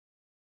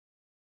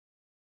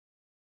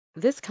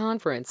This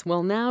conference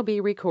will now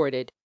be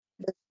recorded.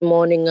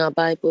 Morning, our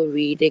Bible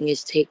reading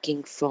is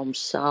taken from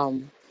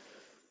Psalm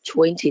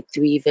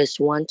 23, verse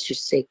 1 to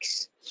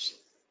 6.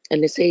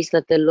 And it says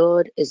that the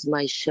Lord is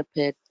my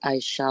shepherd, I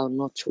shall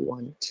not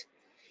want.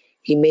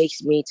 He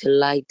makes me to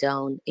lie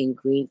down in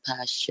green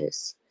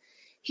pastures.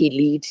 He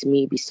leads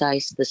me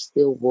beside the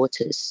still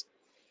waters.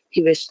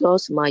 He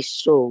restores my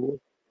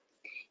soul.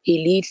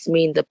 He leads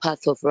me in the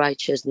path of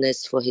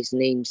righteousness for his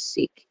name's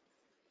sake.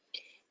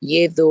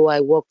 Yea, though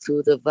I walk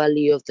through the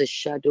valley of the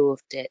shadow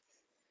of death,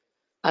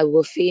 I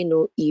will fear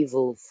no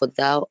evil, for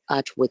thou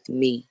art with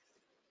me.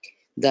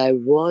 Thy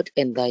rod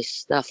and thy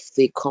staff,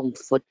 they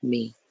comfort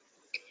me.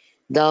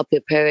 Thou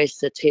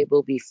preparest a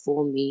table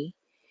before me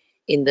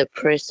in the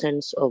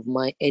presence of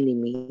my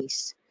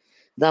enemies.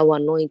 Thou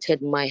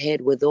anointed my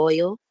head with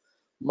oil,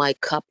 my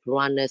cup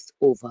runneth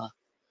over.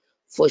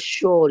 For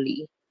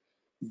surely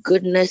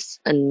goodness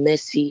and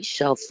mercy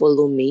shall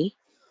follow me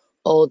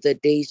all the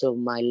days of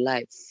my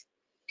life,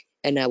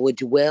 and I will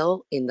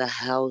dwell in the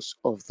house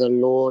of the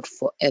Lord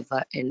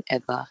forever and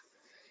ever.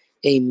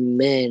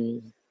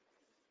 Amen.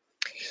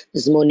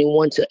 This morning, we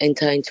want to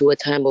enter into a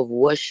time of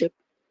worship.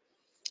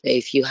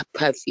 If you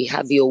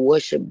have your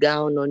worship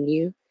gown on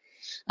you,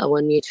 I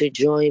want you to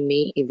join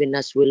me even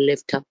as we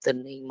lift up the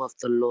name of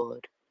the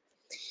Lord.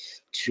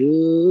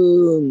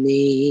 To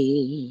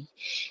me,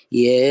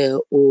 yeah,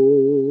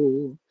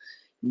 oh,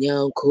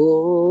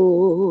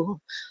 nyanko,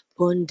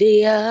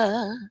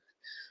 pondia,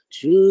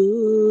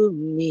 to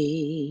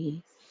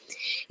me,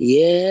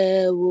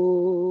 yeah,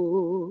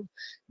 oh,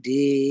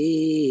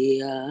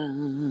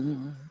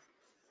 dear.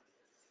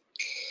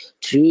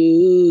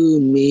 To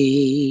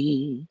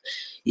me,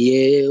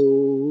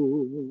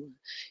 Yeo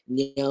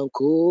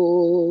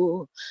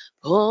Nyanko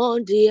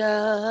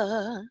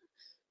Pondia,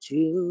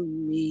 to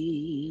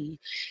me,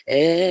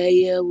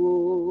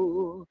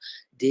 Yeo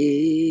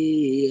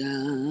Dea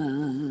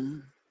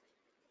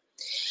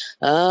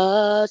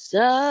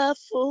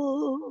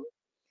Asafu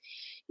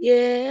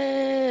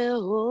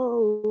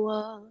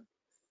Yehoah,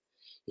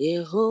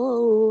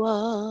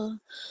 Yehoah,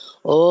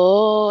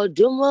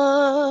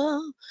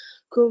 Oduma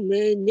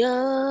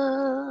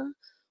kumenya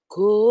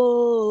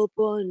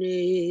kopone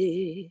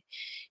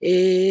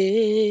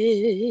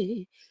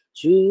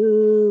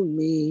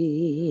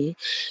jumi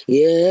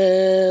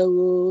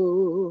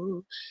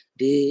yewo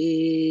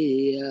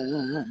dia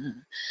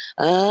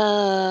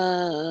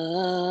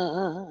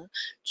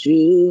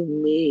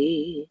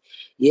jumi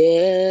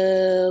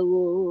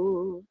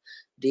yewo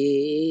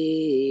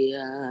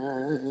dia.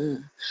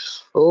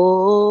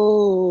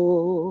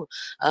 Oh,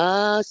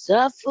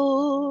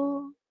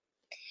 Asafu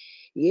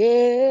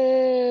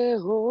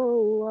Yehoah,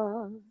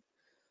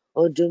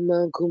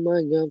 Oduma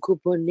kumanya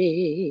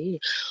kupone,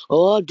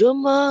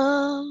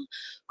 Oduma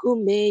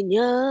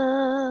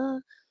kumenya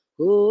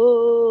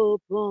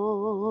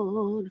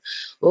kupon,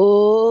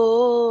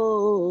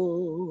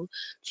 oh,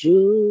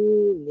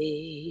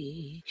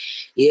 Jumi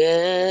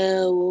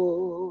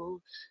Yewo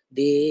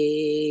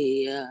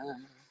dia.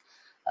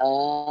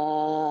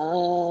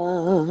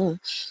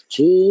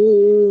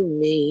 To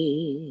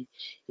me,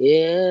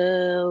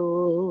 yeah,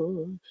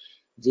 oh,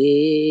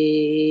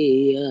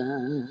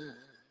 dear.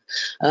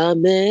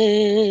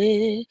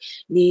 Amen.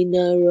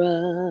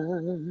 Ninara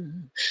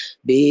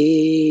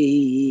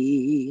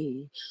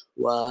be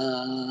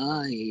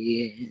why.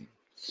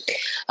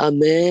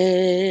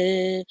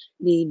 Amen.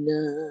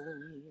 Nina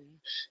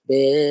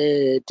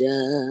beda.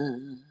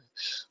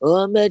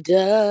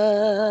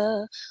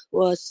 Omeda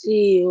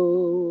wasio.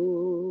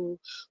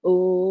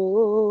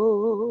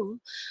 Oh,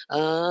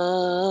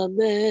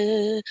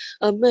 amen,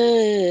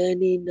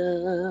 amen,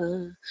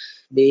 ina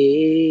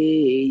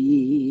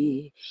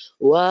be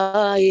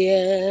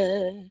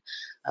waye,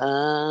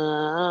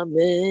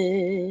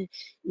 amen,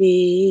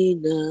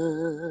 nina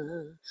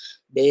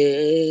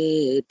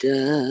beda,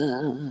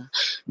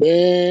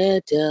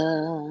 beda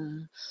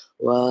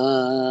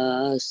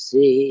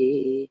wasi,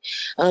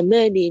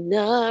 amen,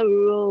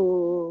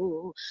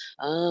 inaro,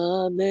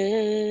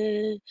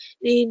 amen.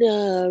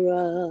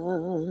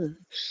 Ninara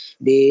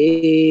be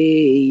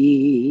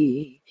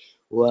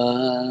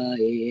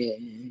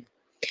wae.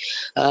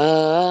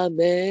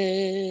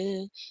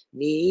 Amen.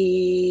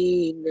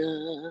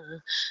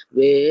 Nina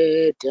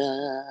Veda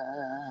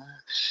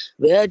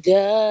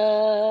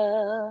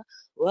Veda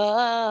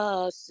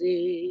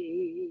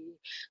Wasi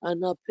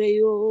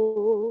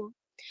Anapeyo.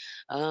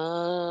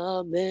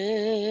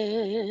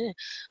 Amen.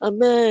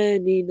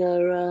 Amen.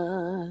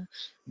 Ninara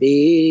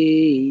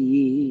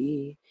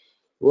be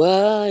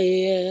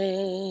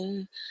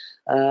wae.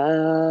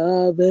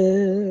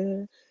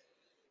 Ave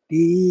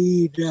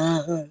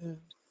Dida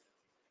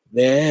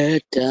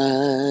Beta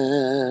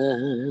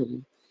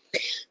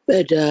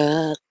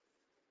Beta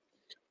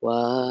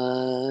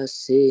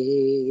Wasi.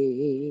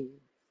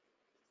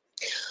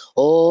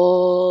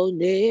 All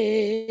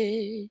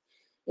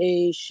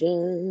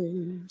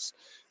nations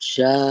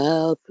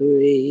shall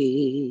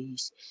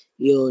praise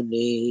your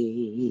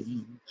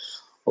name.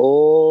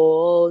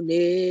 All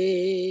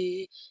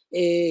nations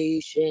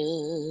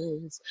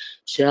nations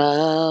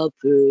shall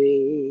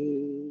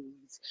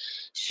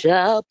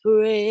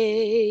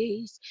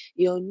praise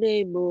your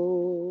name,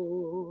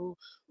 oh,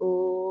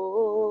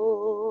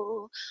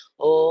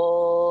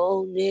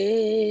 all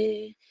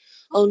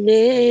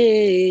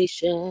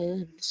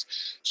nations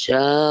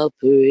shall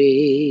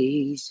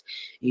praise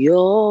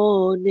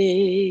your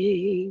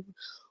name,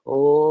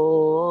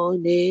 all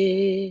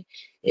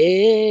nations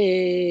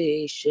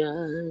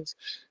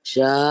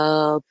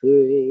shall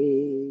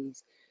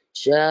praise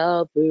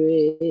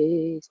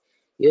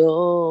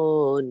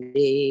your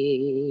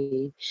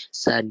name.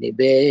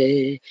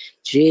 Sanebe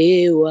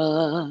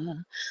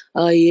Jewa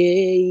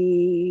Aye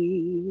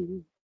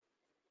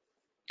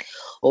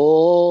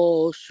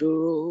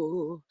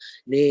Osuru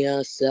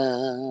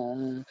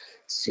Neasa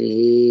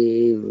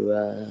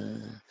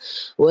Sira.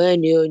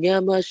 When you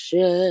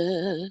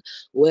nyamashe,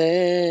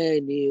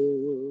 when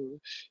you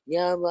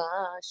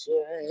nyamashe,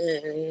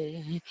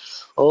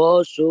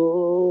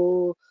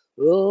 Osuru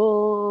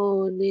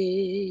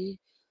Roni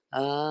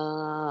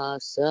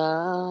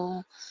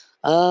Asa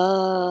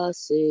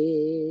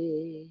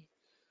Ase.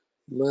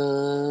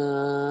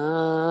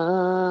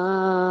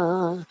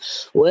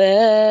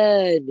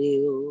 When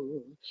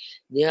you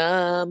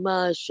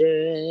nyamashe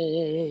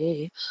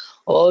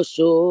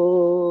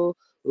also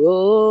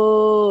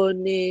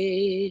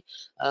roni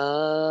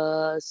asase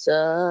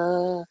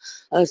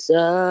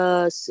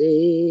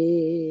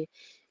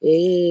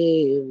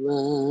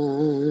ema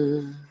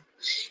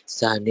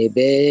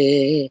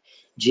Sanebe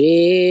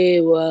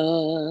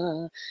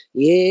Jewa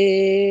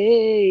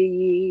Ye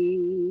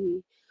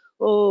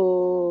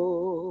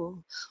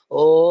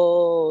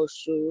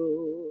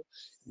Osu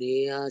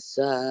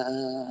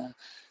Niasa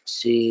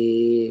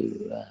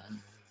Sira.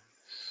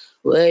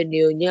 When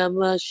you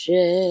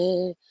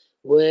nyamashe,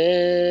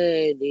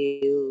 when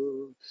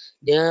you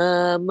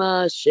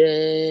nyamashe,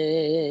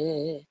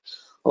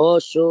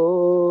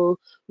 also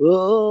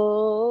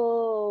roni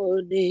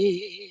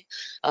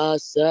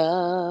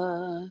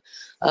asa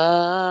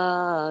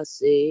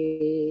ase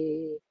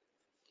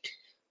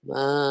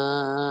ma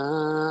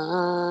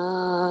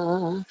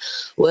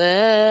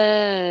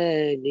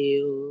when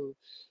you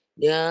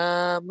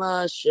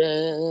nyamashe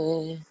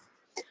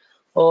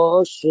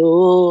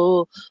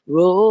also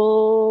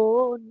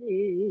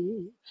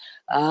roni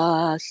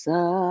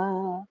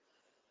asa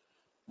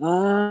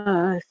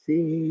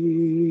asima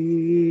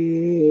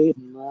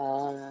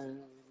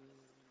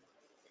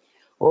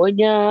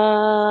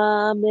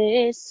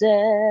onyamese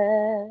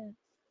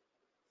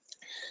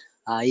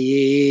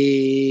aye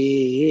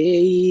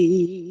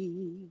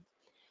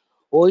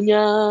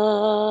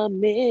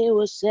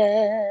onyamewose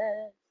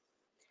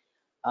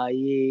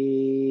aye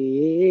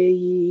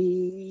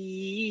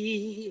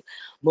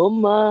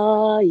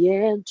mama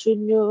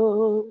yentunyo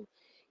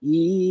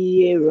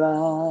yera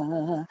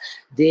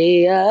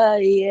de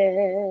aye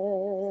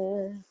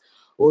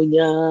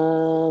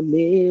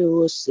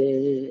onyamewose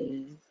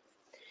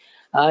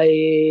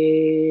aye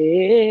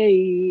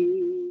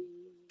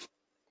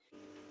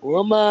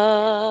mama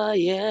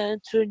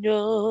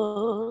yentunyo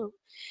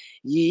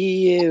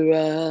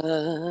yera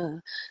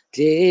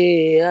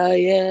de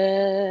aye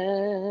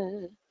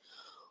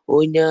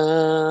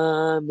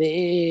onyamese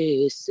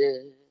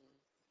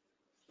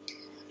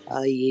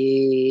aye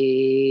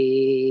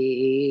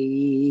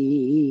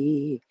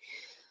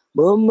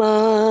mama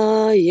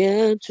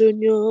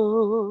yentunyo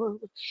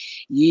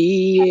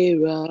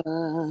yera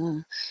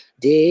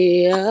de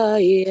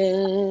aye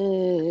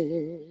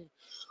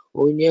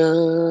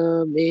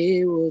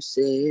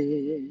onyamewose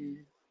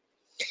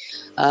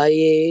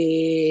aye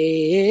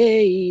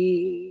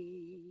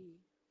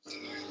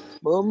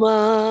mama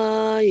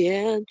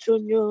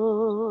yentunyo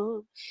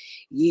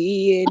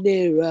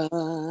yenera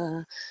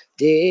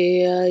de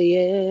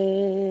aye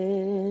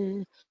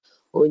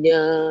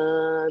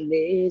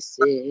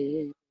onyamese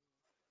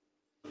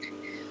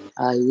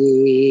aye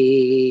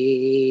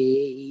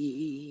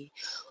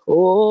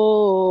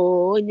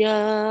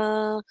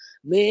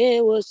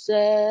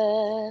onyamewose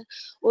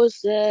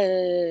wose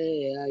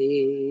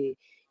aye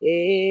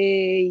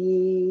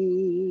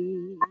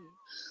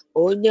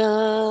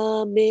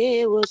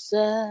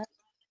onyamewose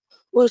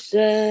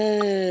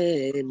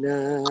Usena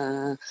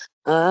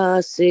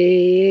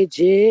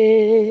aseje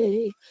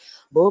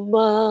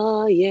mama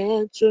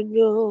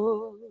yentunyo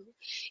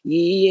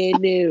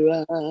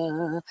yenera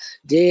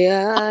de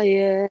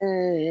aye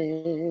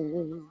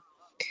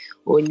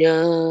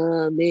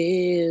onyame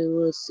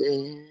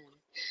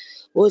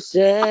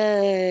ose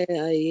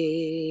aye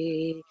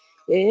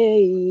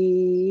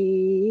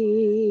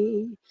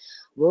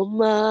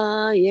mama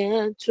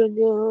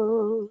yentunyo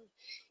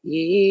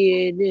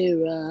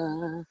yenera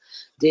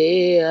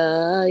de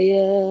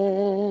aye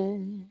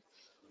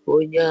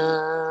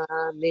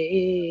onyame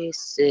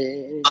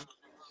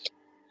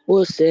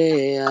ose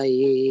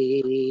aye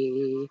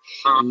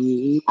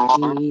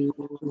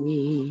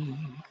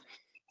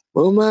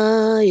mama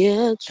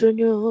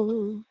yentunyo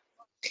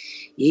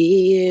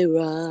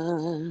yenera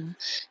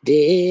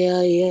de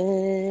aye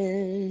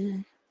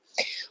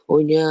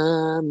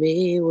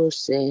Onyame will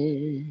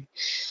say,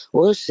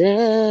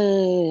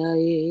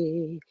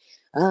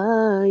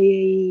 aye,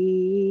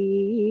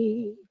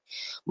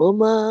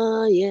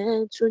 Mama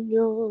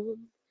yentunyo,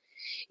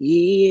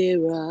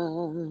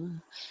 yera,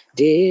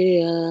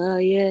 de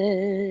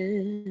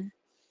aye,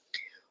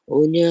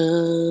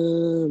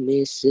 Onyame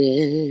will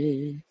say,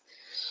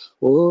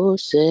 aye.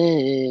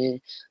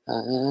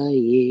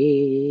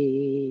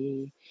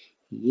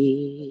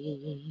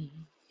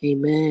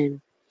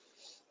 Amen.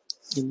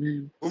 Amen.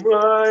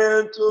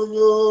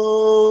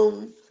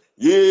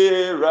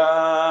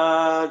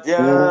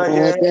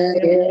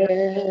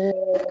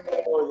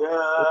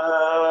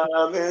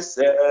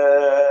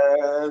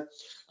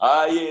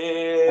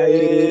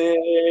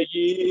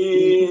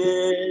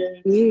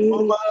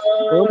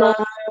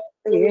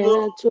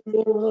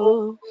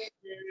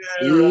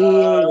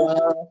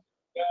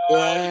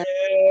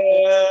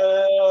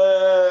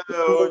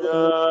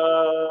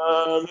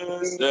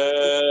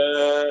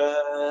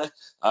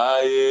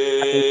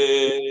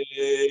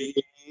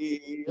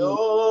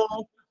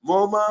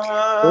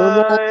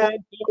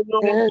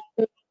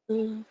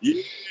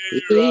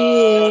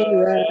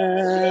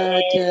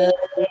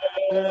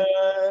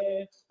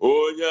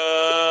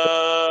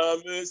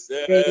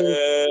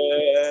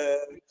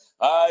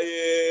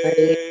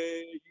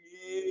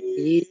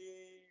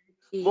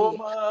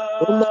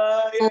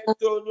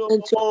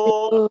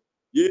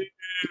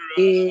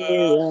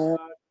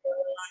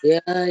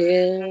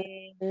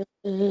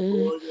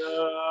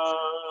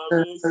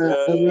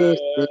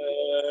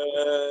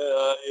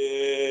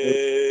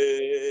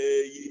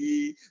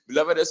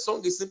 Beloved, the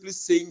song is simply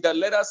saying that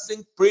let us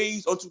sing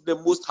praise unto the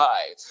Most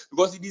High,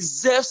 because He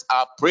deserves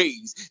our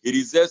praise, He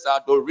deserves our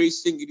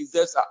adoration, He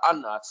deserves our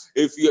honor.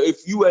 If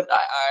you and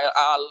I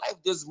are alive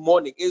this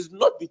morning, it's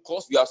not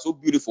because we are so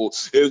beautiful,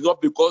 it's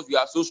not because we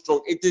are so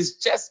strong, it is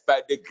just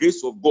by the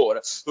grace of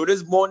God. So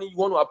this morning, you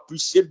want to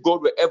appreciate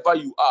God wherever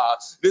you are.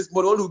 This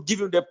morning, you want to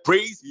give Him the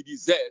praise He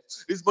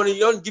deserves. This morning,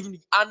 you want to give Him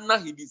the honor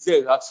He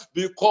deserves,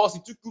 because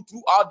He took you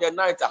throughout the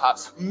night.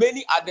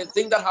 Many are the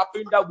things that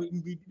happened that we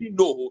didn't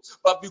know,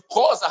 but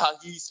because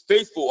He is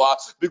faithful,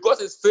 because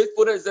His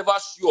faithfulness is ever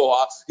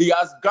sure, He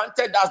has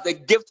granted us the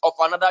gift of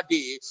another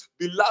day.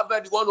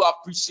 Beloved, you want to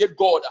appreciate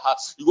God,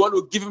 you want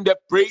to give Him the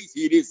praise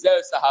He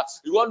deserves,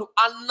 you want to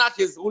honor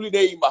His holy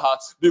name,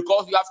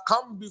 because you have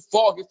come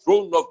before His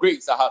throne of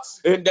grace,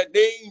 in the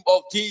name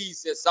of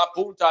Jesus.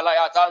 Sapunta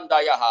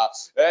layatanda yaha,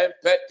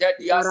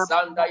 empetedia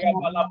sanda ya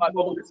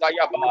balabadon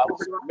sayaba,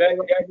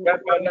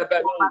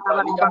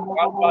 mekekebelebelonta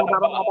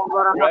liyakapalaba,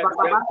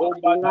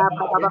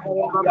 rembekumbalaba,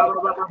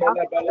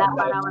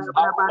 liyakebelebelebe,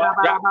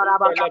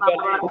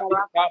 apajakumbelebele,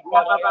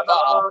 ikapalayaba,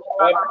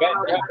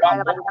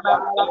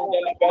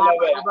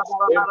 empetebakumbiyantendelebelebe,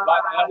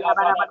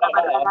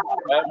 impakalabalaba,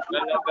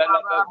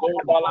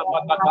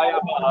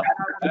 empelebelebezumbalabakatayaba,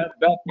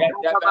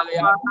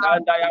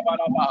 empeketebeleyantandayaba,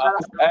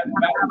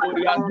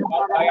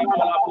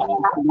 empekuriyantandayabalaba,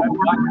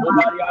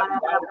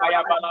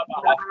 empakubariyantandayabalaba,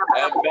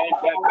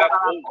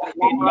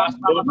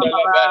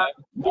 empekebekuzikidiyastundelebe,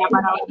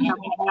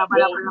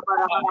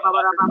 empalabababontabaya,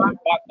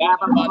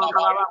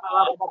 empakabalabayaba,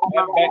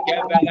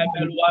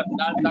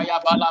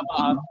 empekebelebeluwasandayabalaba,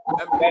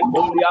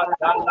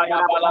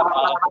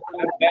 empekuriyantandayabalaba,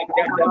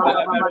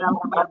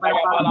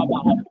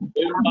 empeketebelebeluwasandayabalaba,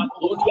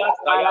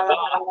 empakuriyantandayabalaba,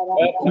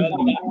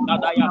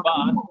 empeliyantandayaba.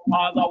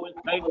 Father, we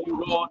thank you,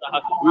 Lord.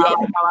 We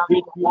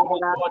appreciate you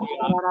this morning.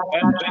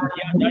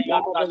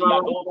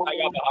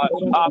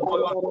 For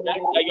your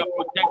strength and your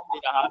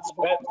protection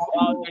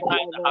throughout the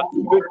night,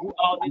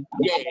 throughout this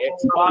year.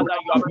 Father,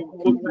 you have been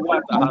good to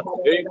us.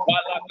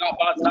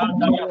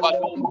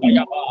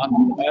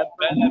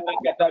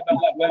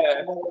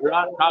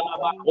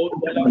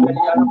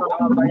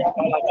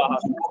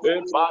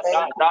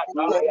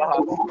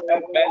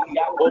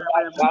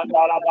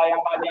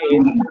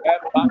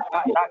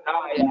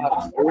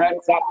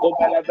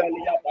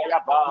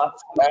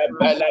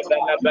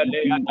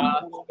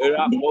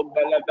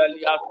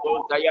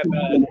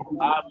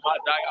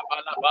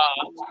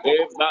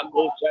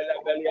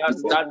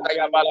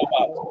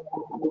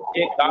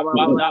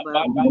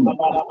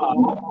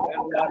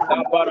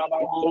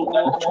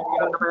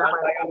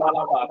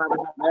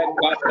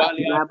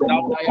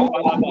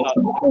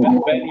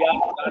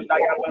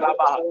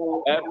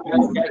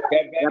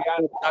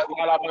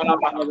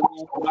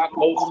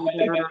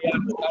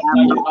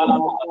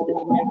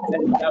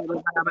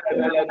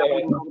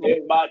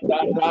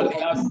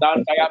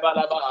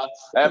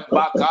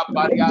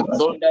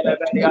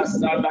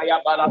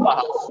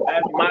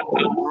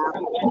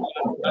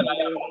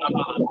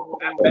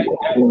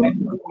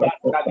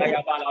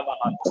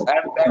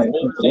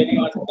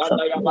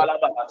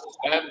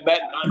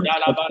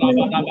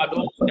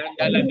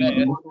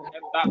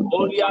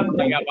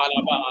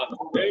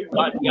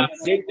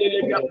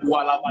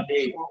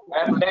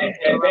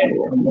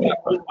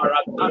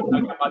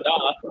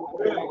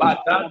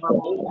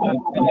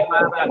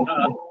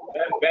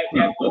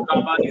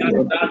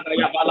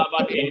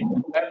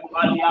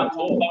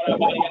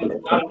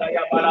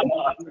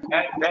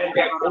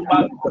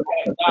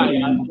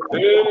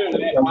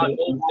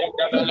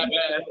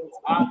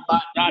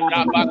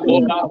 Ambadada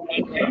bakoba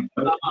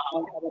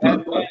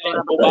Embele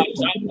koba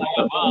shanda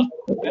yaba.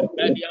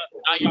 Embedia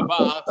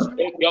ayaba.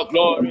 Take your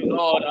glory,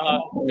 Lord.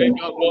 Take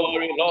your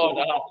glory, Lord.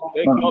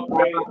 Take your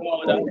praise,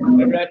 Lord.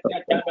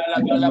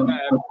 Retekebelebelebe.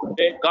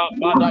 Take up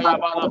Father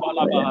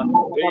Yabalaba.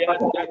 Yes,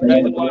 tell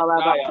you what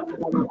I am.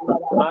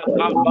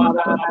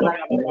 Makabada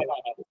Yabalaba.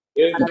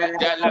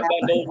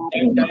 Evetelebele,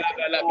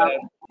 Etelebelebe.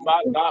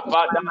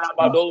 Makabada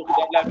Labado,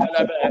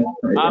 Telebelebe.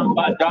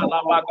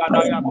 Ambadala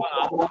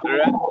Bagadayaba.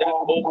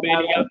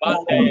 Retekobelia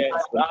Bande.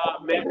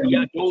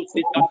 Media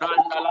Dusi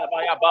Katanda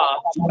Labayaba.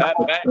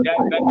 Ebede.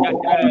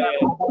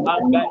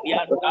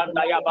 Ambedia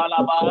Sanda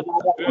Yabalaba.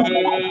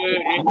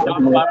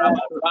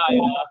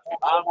 Rikambarabasaya.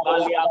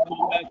 Amalia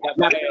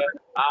Kubekebe.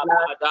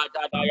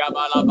 Abadada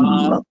Yabalaba.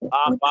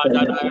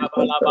 Abadada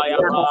Yabalaba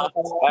Yaba.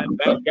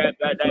 Ebede.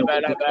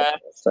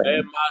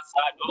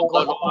 Emasado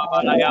Konoa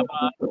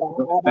Balayaba.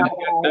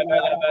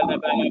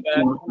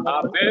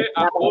 Abe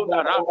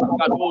akuna rapa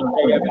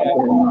kadute yebe.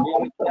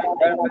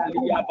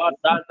 Yetekebelia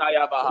basanta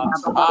yaba.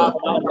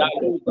 Amanda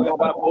luze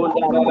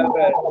bakunde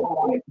belebe.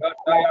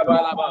 Kata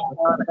yaba laba.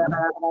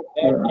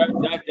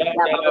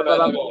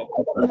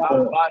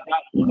 Abada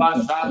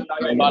kubasanda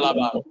yaba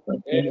laba.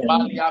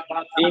 Ebalia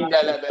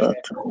basinde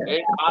lebe.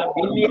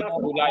 Adilia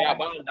sulaya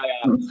banda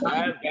ya.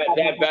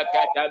 Ebede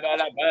bekete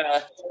belebe.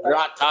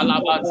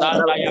 Ratalaba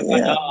sanda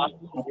yakata.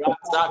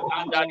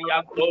 Ratsakanda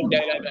yakunde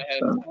lebe.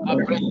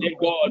 Appreciate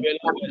God,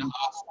 beloved.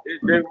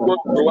 It's been good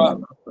to us.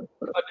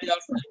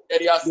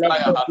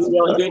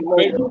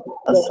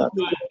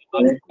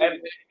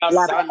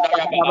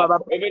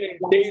 Even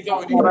in days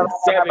of even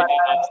serving,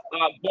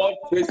 God's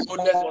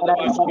faithfulness will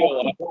never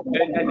fail.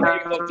 In the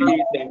name of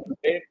Jesus.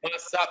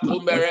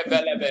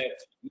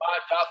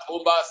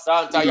 Matakuba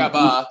Santa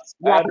Yaba,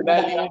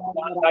 Emelia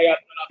Santa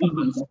Yaba,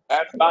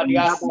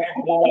 Embadia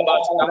Santa Yaba,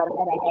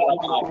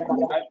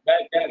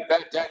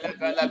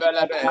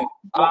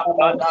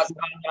 Abada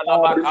Santa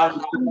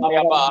Labacana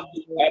Yaba,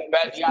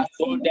 Embedia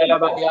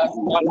Sundelebedia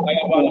Santa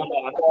Yaba,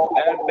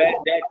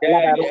 Embedete,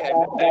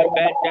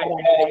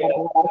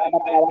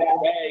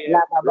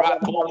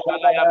 Rakusha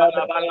Yaba,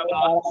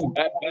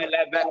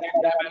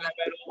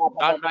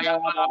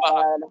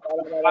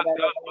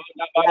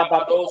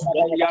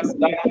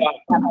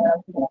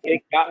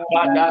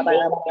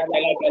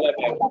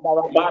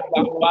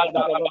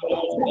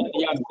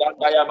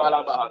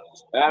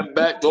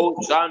 Embeto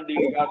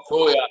Sandi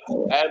Yatoya,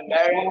 and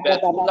Mary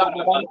Betula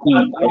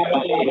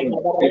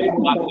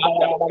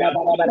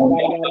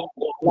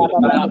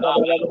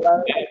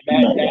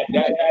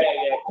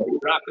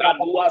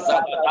Rakadua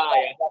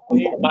Zagadaya,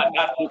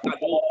 Matatu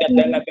Kaduta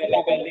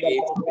Telebelebele,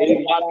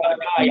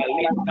 Makadaya,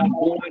 Lita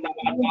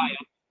Kumanabaya.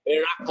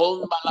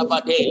 Rakon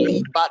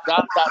Balabadeli,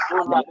 Badanda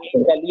Tuna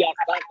Delia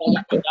Santa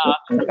Yakada,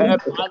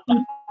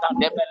 Panda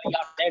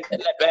Debelia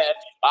Tentelebe,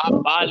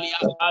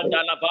 Abalia Santa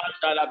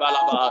Lavanda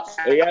Labalaba.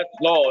 Yes,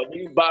 Lord,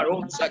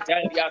 Baron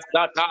Satelia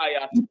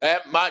Sataya,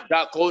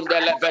 Mada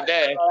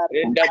Kundelevede,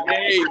 in the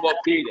name of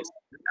Jesus.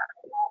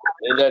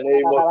 In the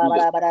name of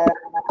Jesus.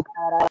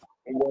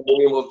 In the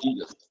name of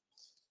Jesus.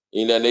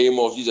 In the name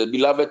of Jesus.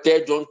 Beloved,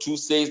 3 John 2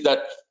 says that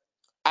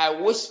I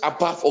wish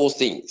above all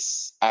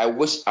things that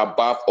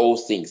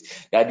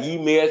ye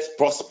mayest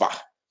prosper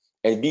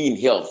and be in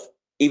health,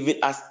 even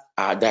as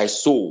thy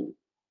soul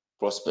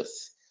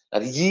prospers.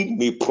 That ye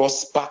may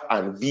prosper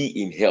and be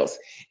in health,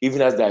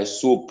 even as thy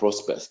soul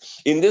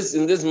prospers. In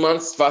this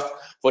month's fast,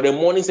 for the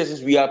morning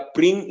sessions, we are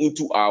praying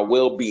into our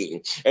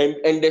well-being.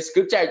 And the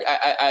scripture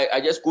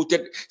I just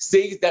quoted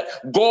says that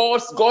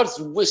God's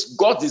wish,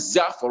 God's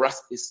desire for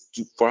us is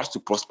for us to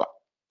prosper.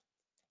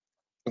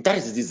 That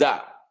is his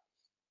desire.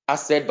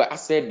 As said by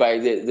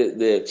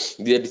the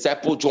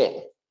disciple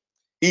John.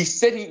 He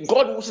said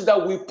God wishes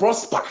that we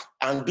prosper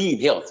and be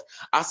in health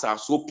as our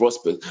soul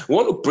prospers. We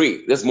want to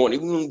pray this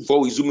morning, even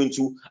before we zoom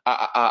into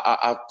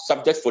our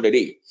subject for the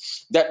day,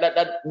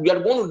 that we are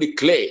going to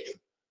declare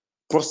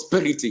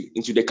prosperity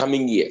into the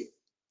coming year.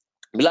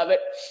 Beloved,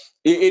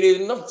 it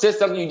is not just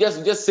something you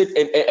just sit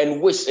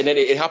and wish and then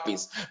it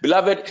happens.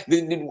 Beloved,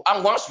 and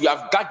once we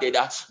have gathered,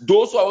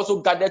 those who are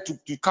also gathered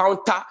to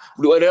counter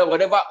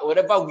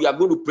whatever we are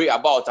going to pray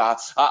about are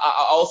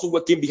also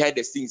working behind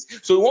the scenes.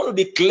 So we want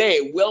to declare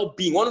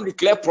well-being, we want to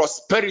declare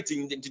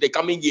prosperity into the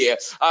coming year.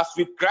 As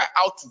we cry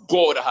out to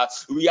God,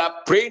 we are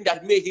praying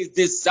that may his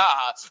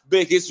desire,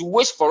 may his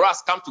wish for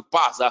us come to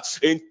pass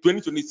in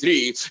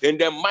 2023 in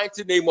the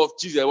mighty name of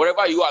Jesus.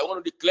 Wherever you are, I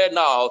want to declare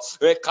now,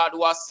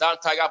 Kadwa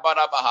Santa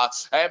Yabarabaha,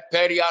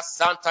 Emperia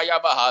Santa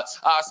Yabaha,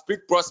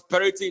 speak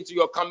prosperity into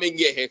your coming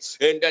year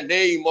in the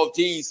name of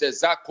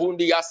Jesus.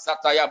 Zakundia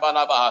Santa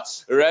Yabalaba,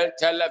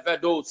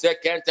 Rentelevedo,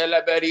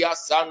 Sekenteleberia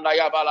Santa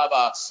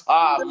Yabalaba,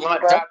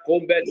 Mata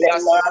Kumbelia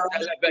Santa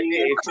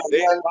Lebedi,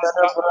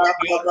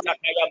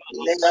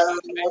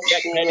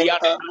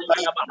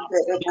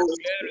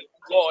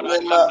 God,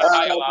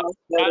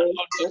 and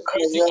on the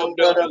mercy of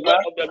the word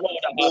of the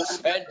Lord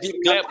and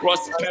declare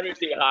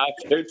prosperity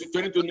into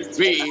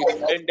 2023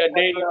 in the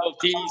name of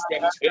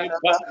Jesus.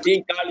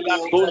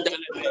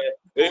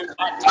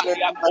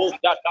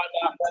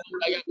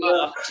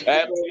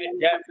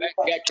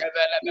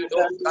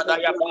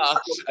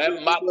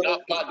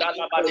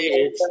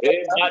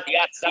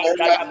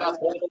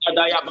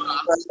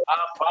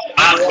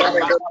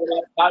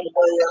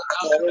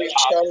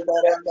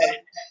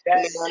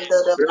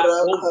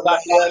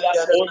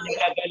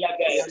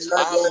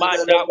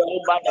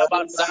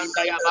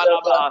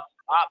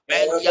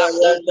 Apelia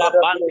Kumba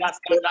Bandas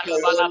Kadaya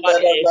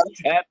Balabade,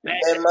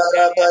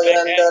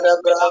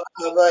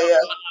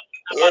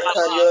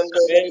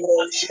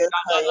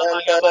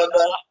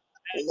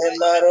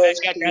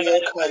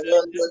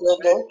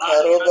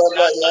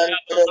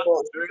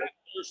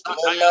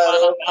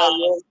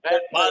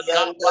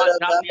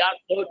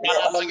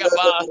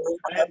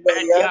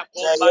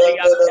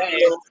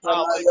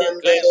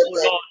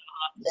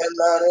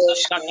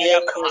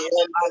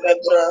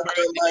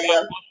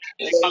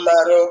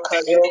 Lemaro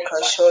kayo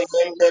kasho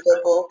yende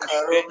debo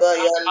karoba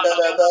yanda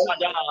daba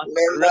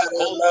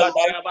lemaro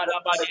nama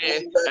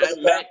yanda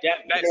daba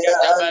le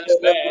ande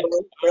debo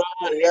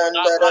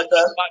yanda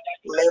daba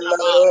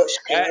lemaro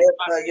kayo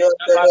kayo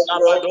debo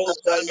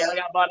kabaya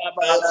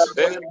araba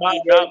yende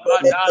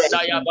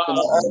debe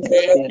ande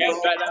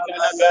debo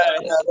kabaya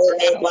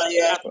karoba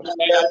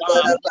yanda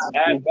daba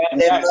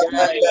lemahanda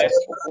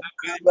debo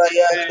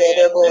kabaya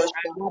debo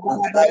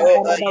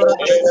karoba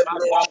yanda debo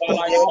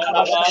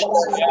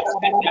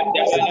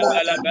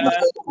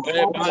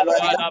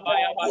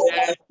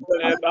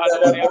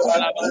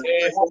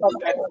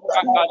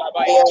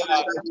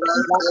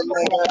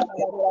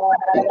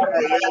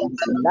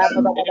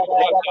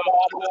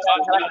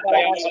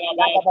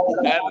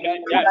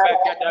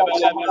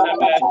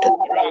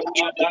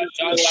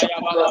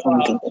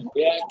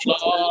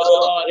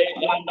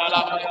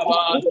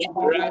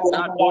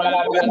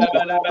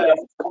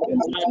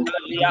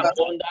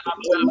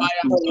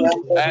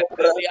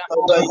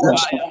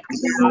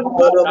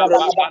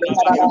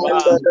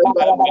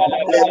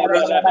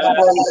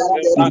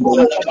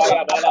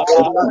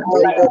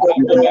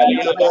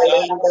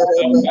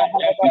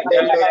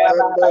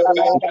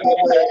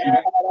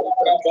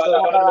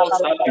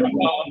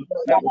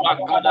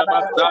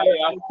Yes, Lord,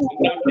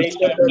 nothing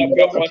shall stop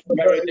your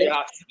prosperity.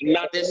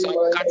 Nothing shall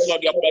cut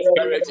short your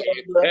prosperity.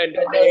 In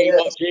the name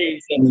of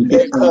Jesus.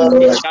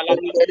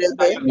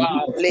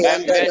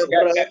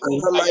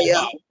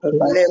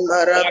 Le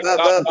maraba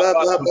ba ba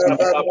ba ba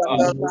ba ba ba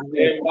ba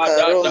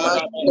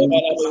karoma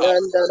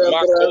yanda da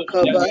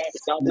braka ba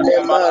le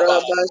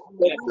maraba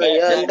suka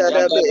yanda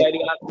da be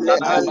le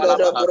anda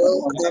da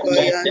braka ba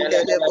yanda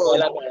da bo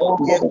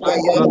ye ka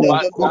yanda da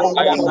braka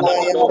ma ya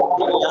ayanda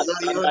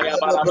da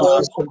braka ba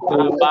yanda da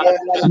braka ba ya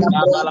le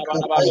mahanda da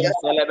braka ba ya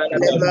le anda da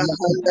braka bo le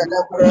anda da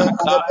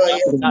braka ba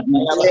yanda da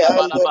bo le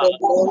anda da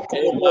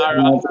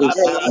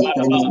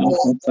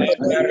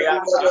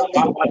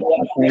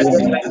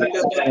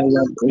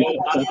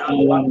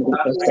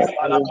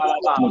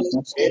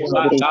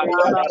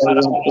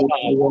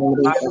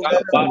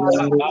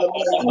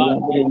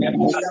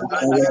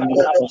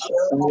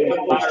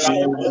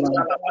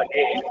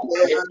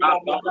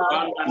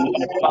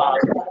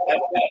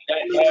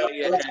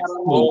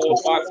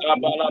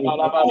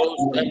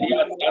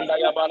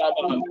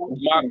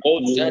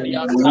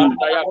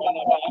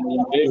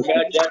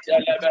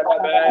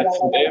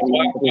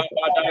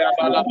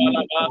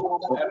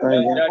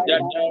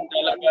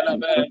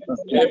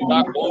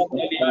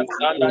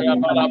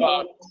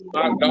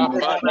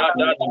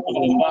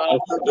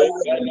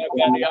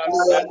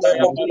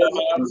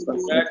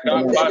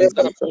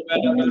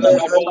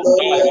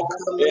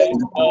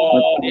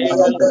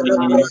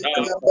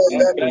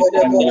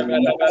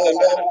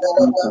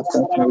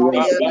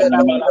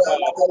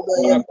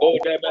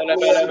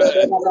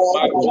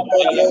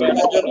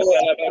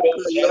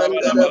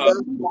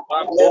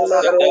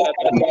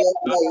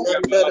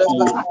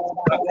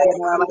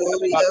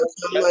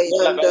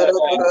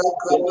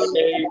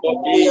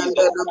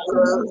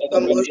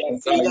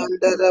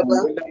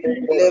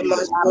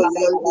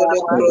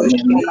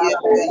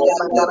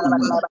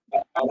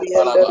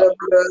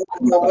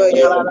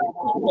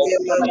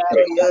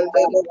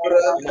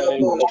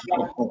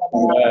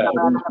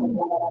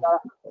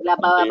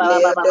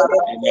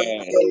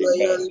Amen.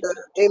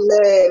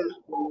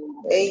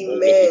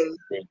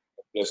 Amen.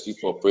 Bless you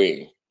for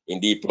praying.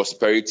 Indeed,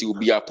 prosperity will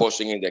be our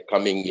portion in the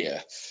coming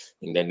year.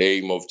 In the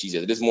name of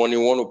Jesus. This morning,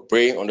 we want to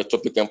pray on the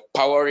topic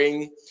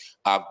empowering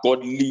our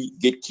godly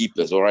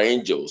gatekeepers or our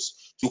angels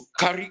to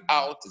carry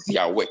out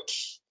their work.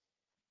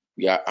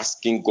 We are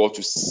asking God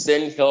to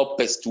send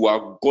helpers to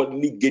our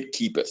godly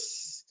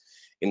gatekeepers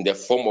in the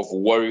form of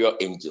warrior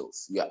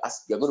angels. We are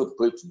going to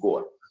pray to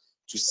God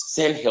to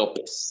send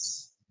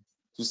helpers.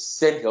 To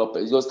send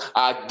helpers, because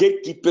our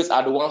gatekeepers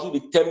are the ones who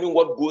determine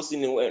what goes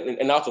in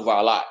and out of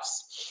our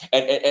lives.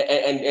 And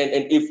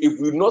if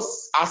we not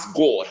ask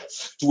God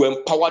to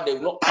empower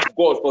them, not ask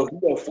God for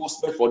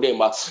reinforcement for them,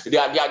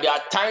 there are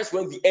times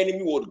when the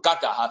enemy would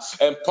gather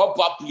and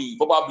probably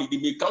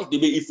they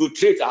may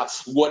infiltrate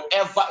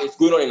whatever is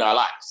going on in our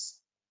lives.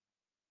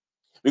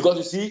 Because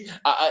you see,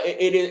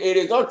 it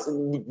is not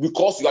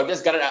because you have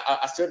just gathered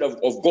a spirit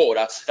of God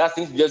that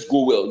things just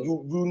go well.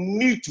 You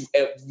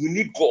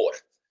need God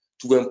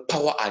to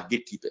empower our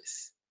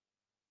gatekeepers.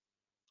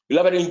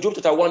 Beloved, in Job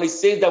chapter 1, it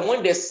says that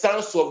when the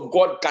sons of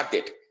God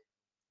gathered,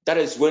 that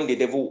is when the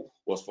devil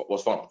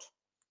was found.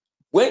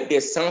 When the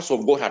sons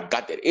of God had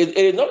gathered,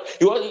 it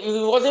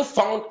wasn't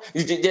found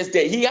just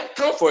there. He had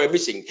come for a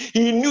mission.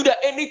 He knew that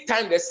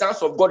anytime the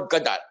sons of God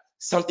gathered,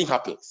 something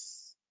happens.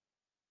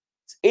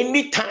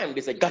 Anytime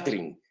there's a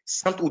gathering,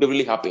 something will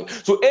really happen.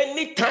 So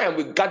anytime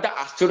we gather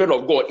as children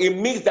of God, it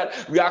means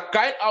that we are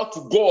crying out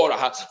to God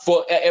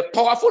for a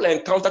powerful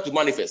encounter to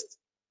manifest.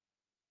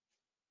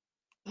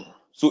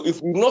 So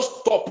if we not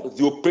stop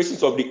the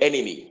operations of the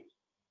enemy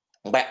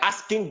by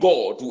asking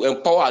God to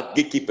empower our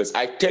gatekeepers,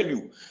 I tell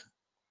you,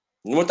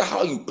 no matter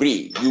how you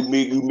pray, you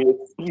may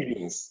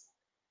experience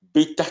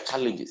bitter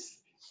challenges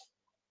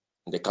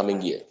in the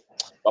coming year.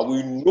 But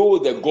we know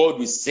the God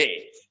we serve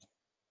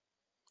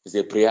is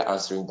a prayer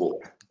answering God.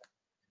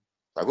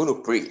 We're going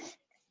to pray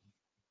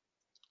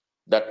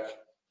that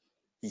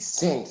He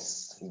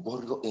sends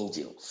warrior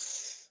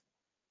angels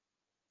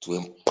to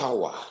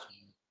empower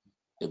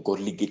the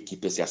godly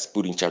gatekeepers He has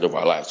put in charge of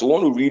our lives. So I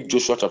want to read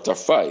Joshua chapter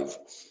 5,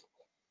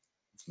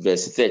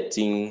 verse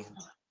 13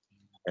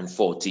 and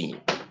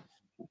 14.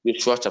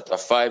 Joshua chapter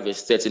 5,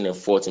 verse 13 and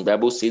 14. The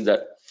Bible says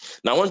that,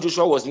 now when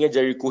Joshua was near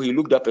Jericho, he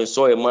looked up and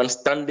saw a man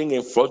standing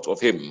in front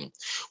of him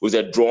with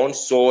a drawn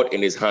sword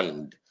in his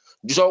hand.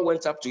 Joshua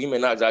went up to him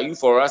and asked, "Are you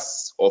for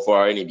us or for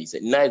our enemies?"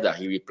 "Neither,"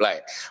 he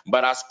replied,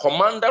 "but as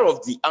commander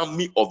of the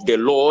army of the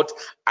Lord,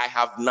 I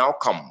have now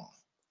come."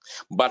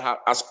 But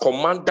as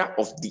commander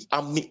of the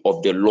army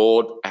of the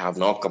Lord, I have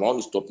now come. I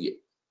want to stop here.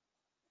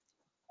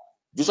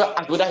 Joshua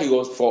asked whether he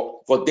was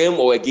for them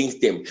or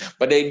against them.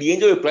 But then the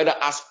angel replied that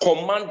as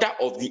commander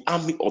of the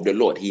army of the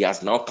Lord, he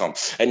has now come.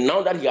 And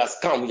now that he has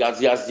come, he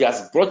has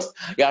brought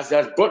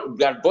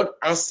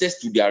answers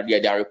to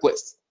their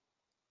requests.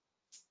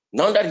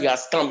 Now that he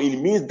has come, it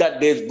means that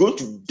there's going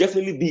to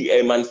definitely be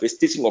a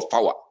manifestation of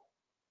power.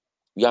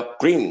 We are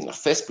praying, a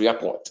first prayer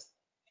point.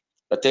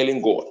 We are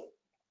telling God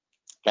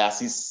that as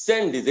he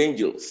sent his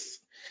angels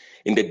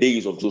in the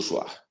days of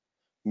Joshua,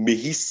 may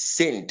he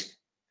send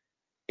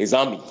his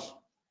army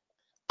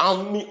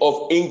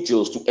of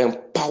angels to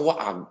empower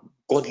our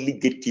godly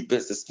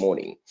gatekeepers this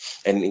morning.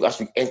 And as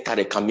we enter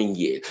the coming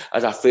year,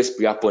 as our first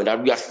prayer point,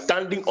 that we are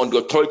standing on the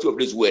authority of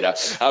this word,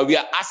 we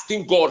are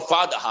asking God,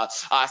 Father,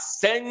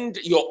 send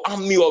your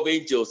army of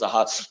angels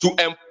to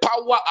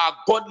empower our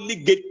godly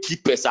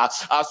gatekeepers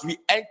as we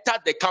enter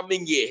the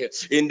coming year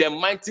in the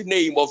mighty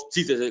name of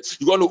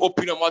Jesus. You want to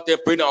open your mouth and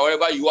pray now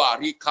wherever you are.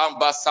 We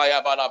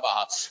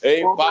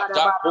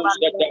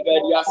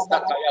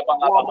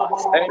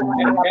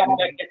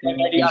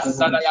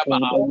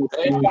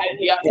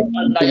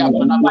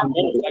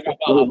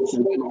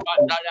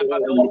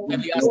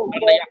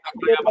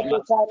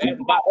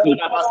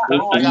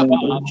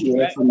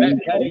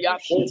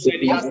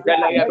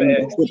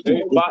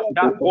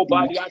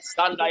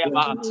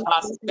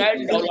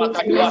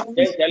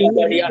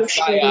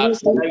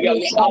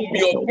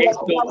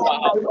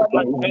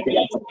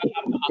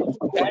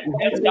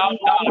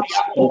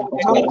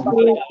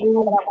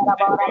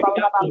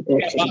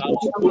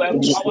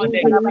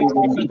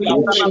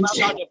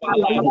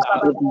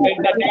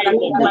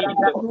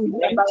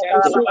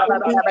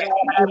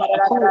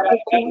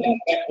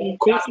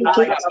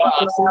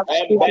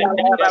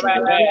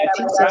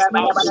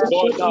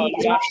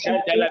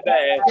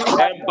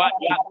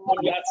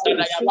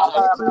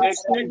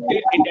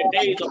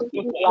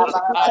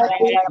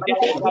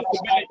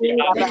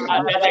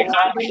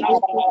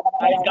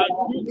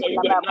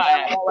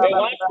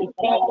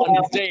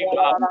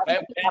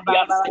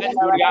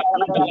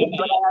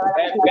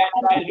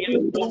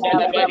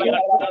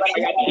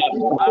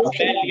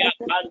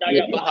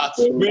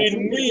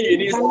need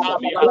this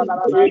army.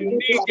 We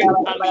need this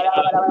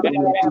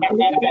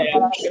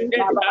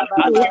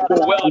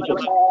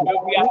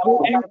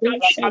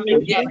army.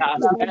 We are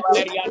coming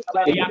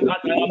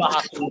here.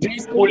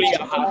 Peacefully,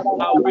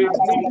 we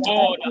need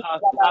God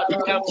to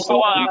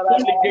empower our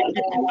colleagues.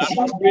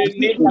 We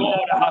need God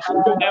to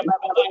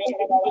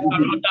empower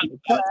around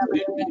us.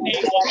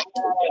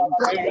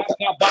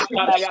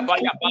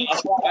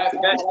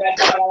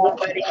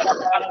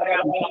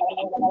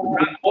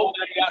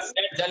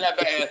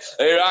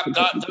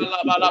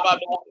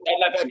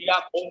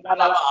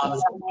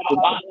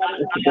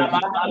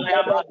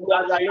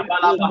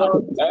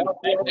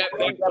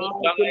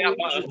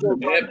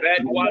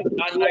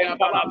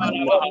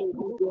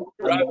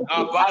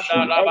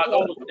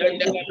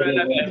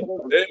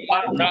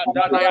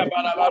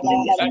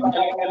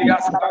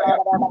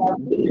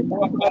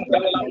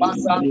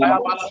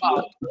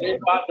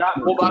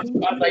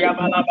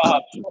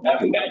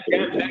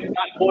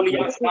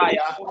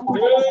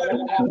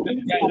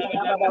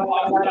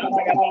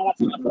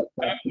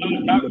 In the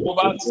name of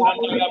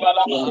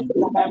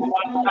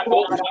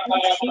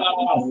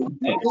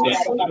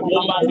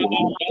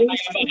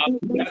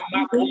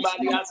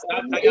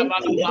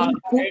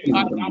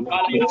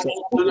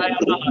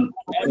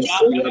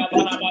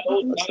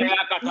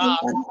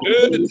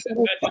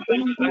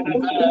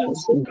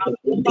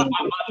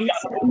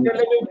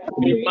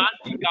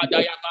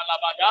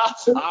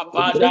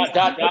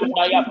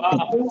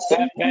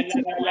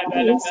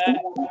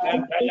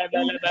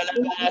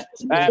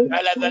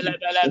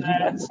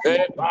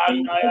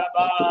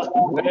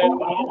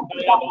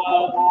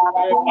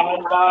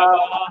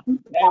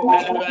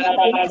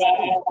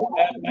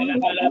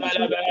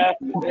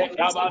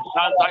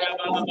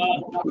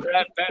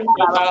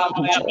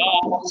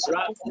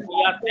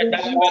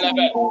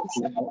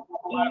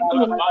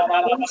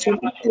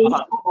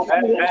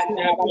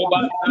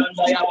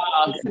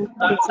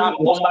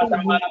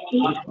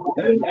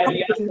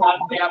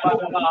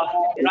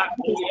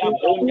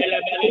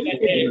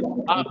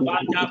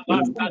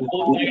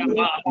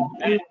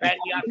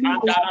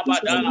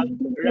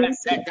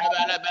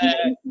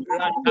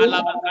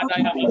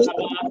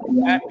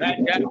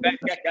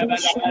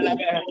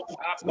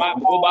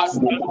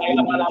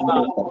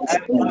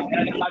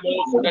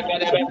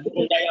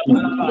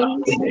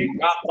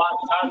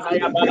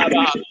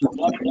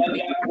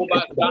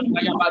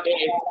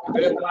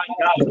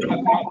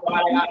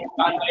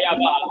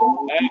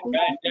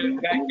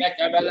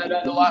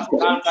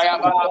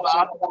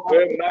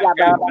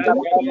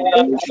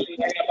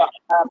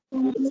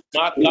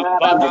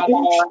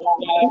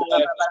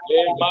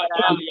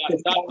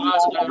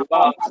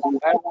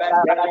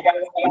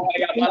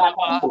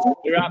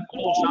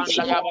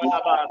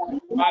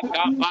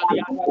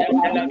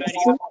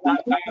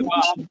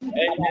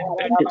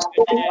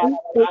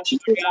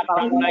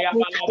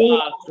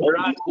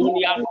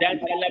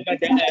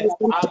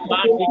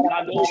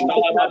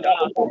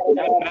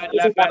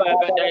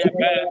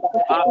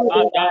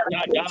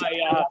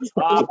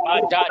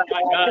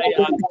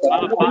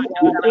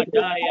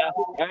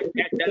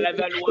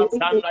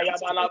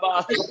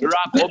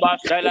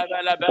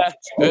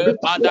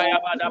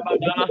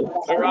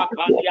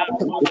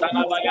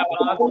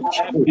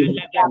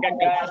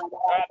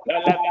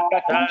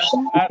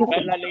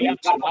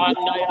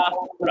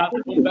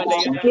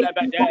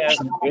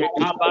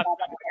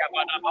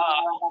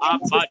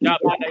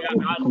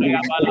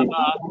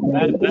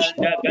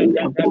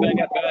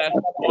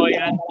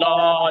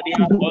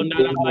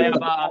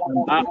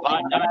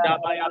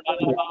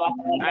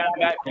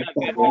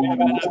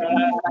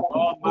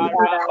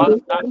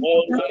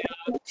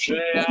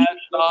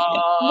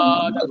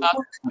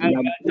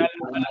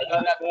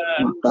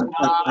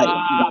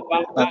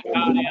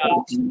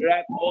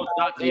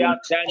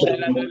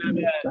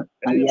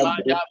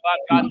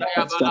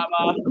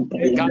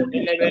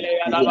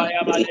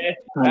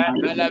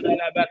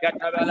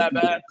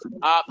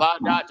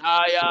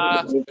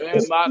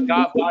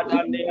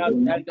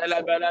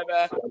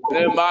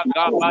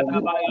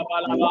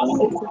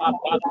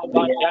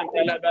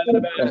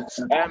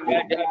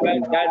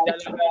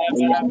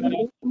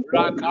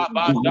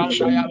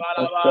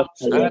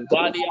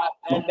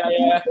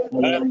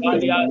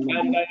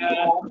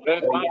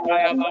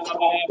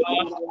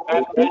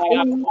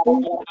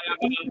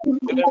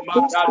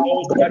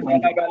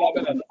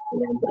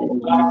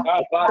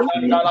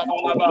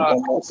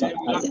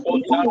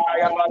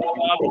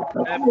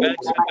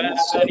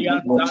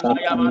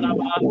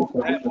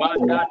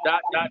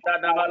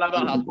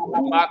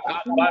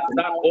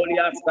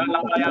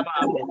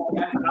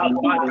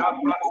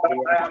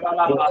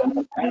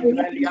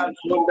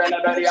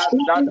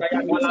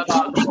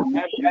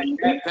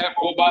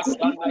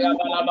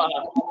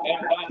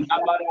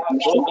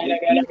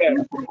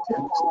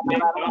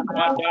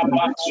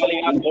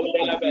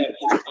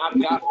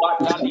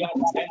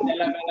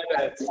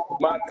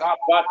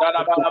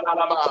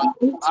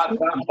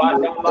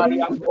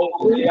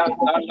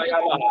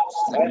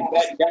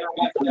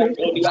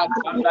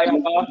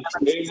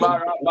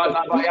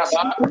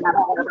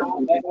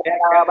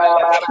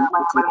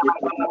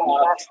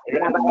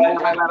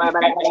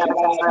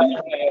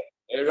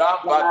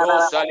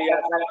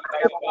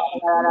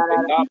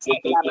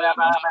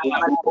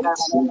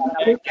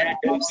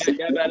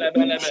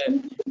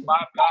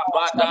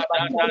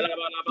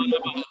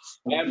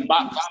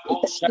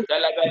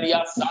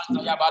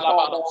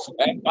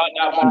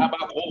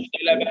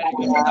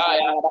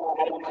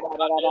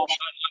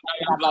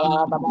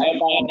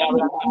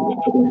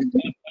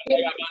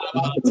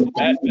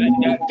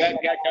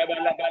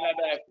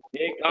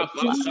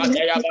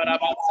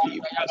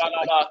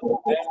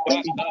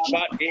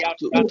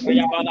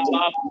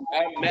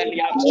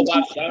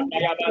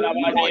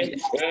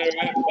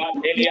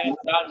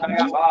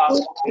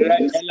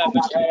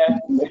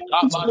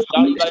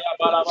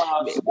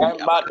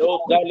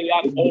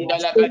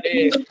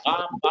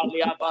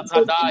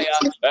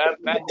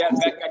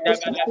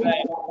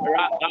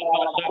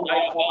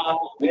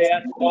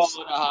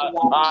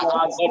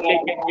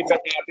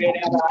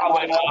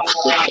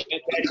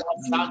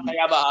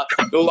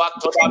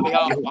act on our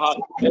behalf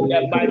in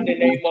the mighty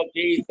name of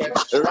Jesus.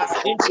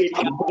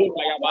 Rastikiria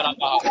Kundaya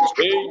Baraba,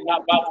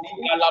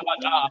 Nabatia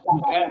Labada,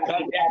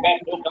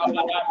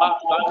 Ebedebekukabadaba,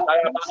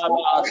 Santaya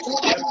Baraba,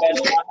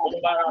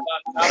 Ebedekubaraba,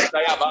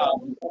 Santaya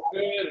Baraba,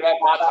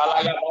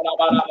 Rebatalaya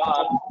Barabaraba,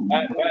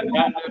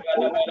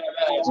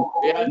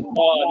 yes,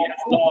 Lord,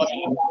 yes, Lord.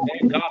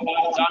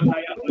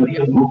 Ekabasandaya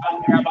Maria,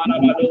 Santaya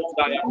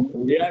Barabadosaya,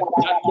 yes,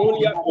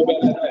 Antonia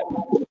Kubelebe.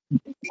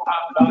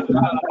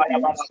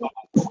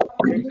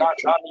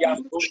 Ekatalia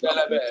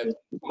sundelebe,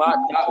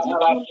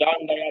 matakuba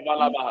shanda ya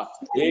balaba,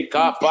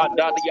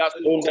 ekapadalia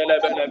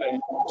sundelebelebe,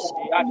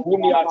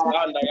 yakunia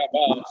shanda ya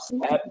ba,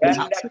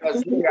 ebende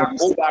kazuya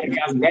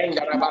kubaria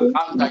stenda ya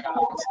bakanda ya,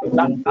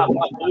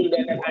 lakaba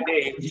sundelebede,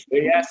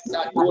 yes,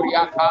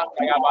 naturia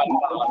kanda ya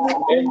balaba,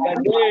 in the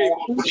name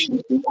of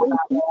Jesus,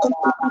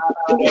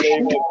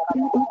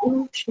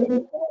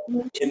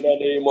 in the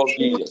name of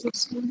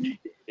Jesus,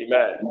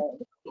 amen.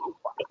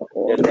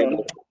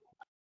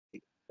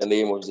 In the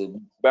name of Jesus. The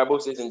Bible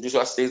says in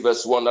Joshua 6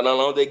 verse 1 that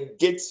now the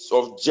gates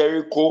of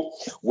Jericho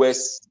were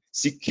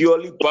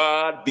securely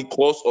barred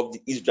because of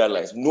the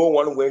Israelites. No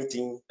one went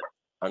in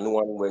and no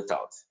one went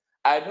out.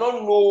 I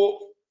don't know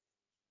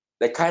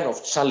the kind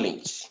of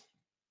challenge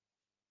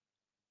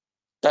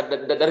that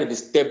is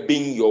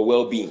disturbing your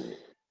well-being.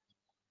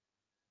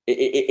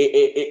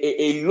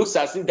 It looks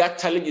as if that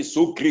challenge is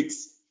so great.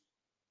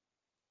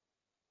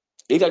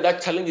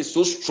 That challenge is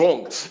so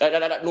strong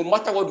that no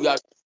matter what you are,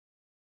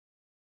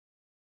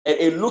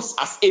 it looks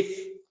as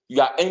if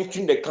you are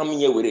entering the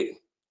coming year with it.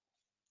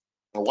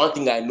 And one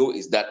thing I know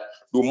is that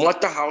no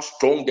matter how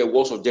strong the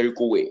walls of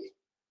Jericho were,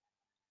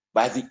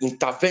 by the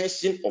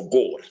intervention of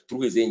God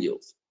through his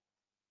angels,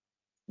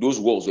 those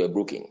walls were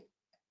broken.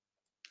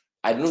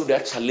 I know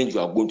that challenge you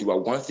are going through,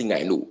 but one thing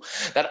I know,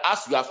 that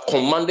as you have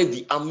commanded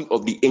the army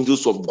of the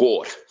angels of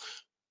God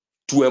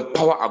to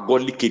empower our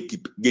godly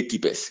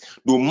gatekeepers,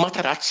 no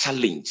matter that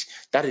challenge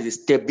that is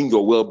disturbing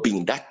your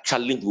well-being, that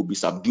challenge will be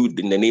subdued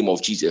in the name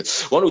of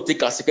Jesus. I want to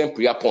take a second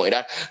prayer point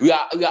that we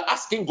are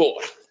asking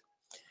God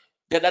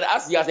that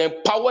as he has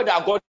empowered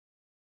our godly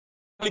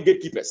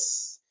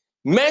gatekeepers,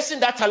 mention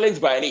that challenge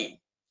by name.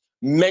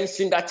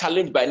 Mention that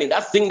challenge by name,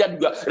 that thing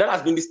that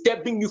has been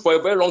disturbing you for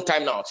a very long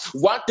time now.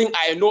 One thing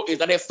I know is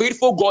that a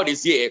faithful God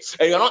is here,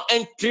 and you're not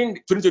entering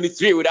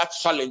 2023 with that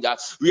challenge.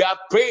 We are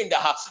praying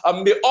that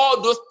may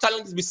all those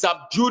challenges be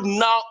subdued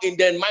now in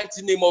the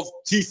mighty name of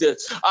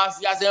Jesus. As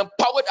he has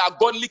empowered our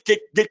godly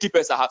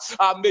gatekeepers,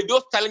 may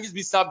those challenges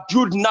be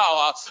subdued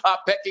now.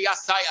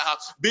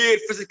 Be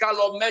it physical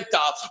or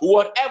mental,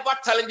 whatever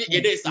challenge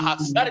it is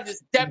that is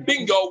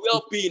disturbing your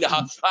well-being. You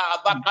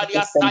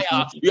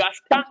are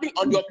standing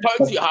on your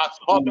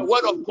of the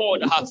word of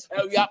God,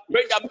 and we are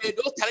praying that may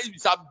those challenges be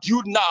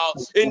subdued now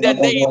in the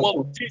name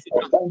of Jesus.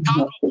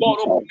 Child of God,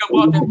 open your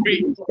mouth and pray.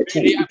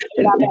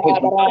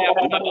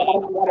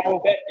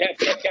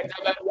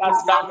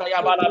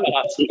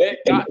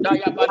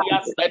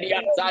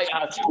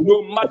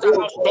 No matter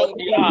how strong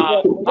they are,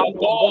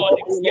 God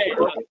is here.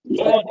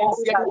 God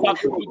is here to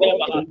subdue them.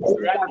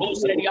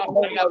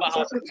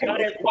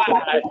 That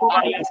is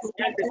why I have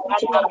sent this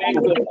army of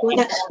angels in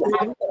the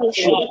name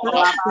of Jesus.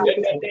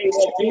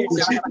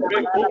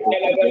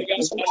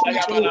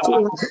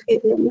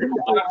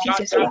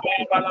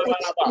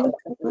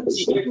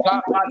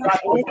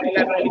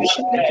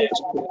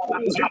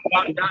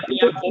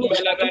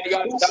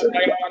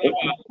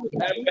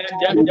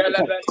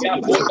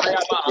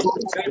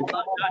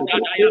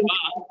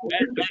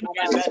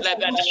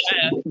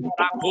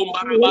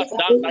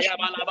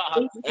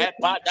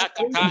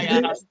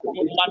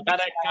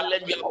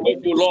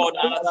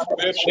 Lord,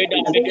 we pray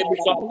that may they be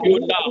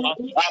subdued now.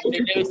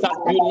 May they be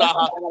subdued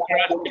now.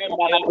 Grant them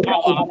your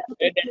power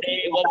in the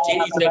name of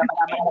Jesus.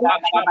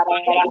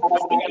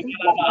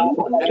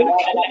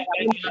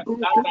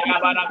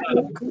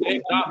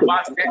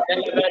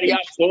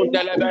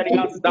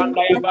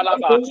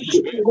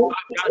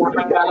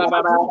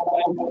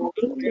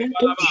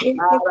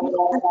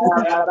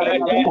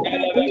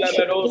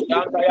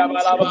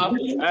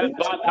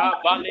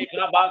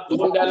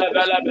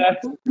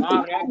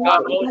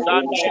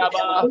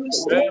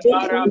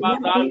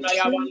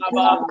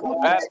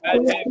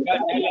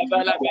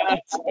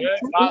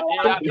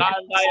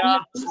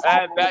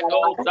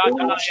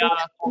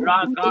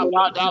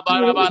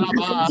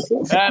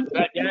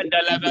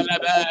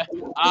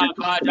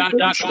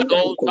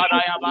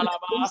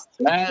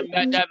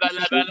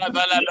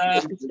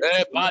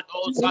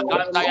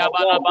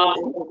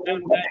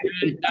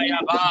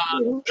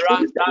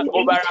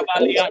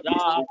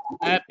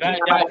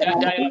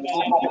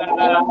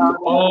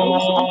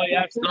 Oh,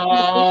 yes,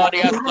 Lord,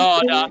 yes,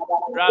 Lord.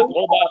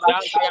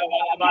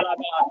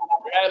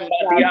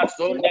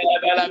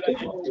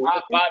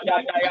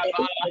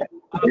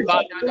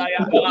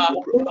 Abadayaba,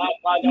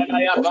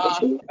 Abadayaba,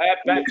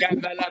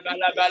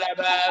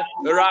 Epekebelebelebelebe,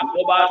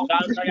 Rakuba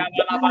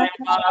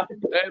Sandayabalaba,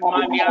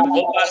 Emania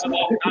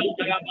Kubalaba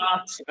Sandayaba,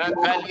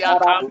 Epelia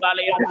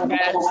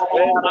Kambaliate,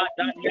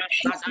 Emadania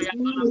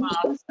Sadayabalaba,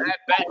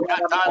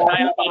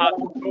 Epekatandayaba,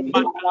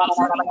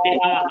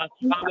 Rumatalafatiha.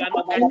 We are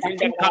not entering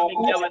the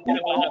coming year with them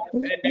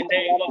in the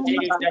name of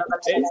Jesus.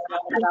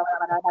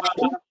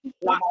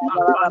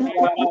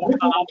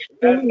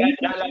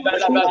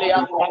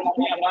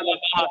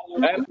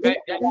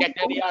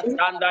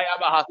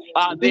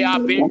 They are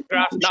being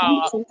crushed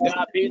now. They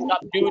are being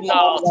subdued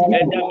now.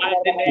 In the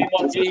mighty name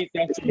of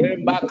Jesus.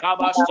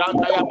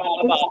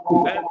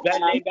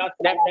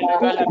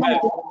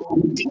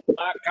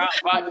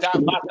 Akapata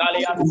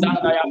Batalia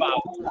Sandayaba,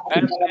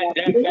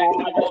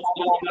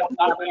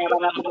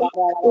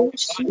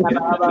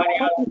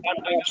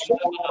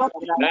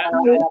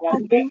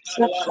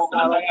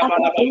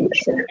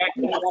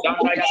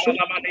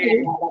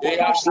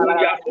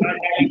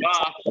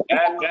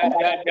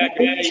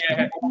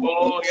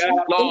 oh yes,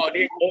 Lord,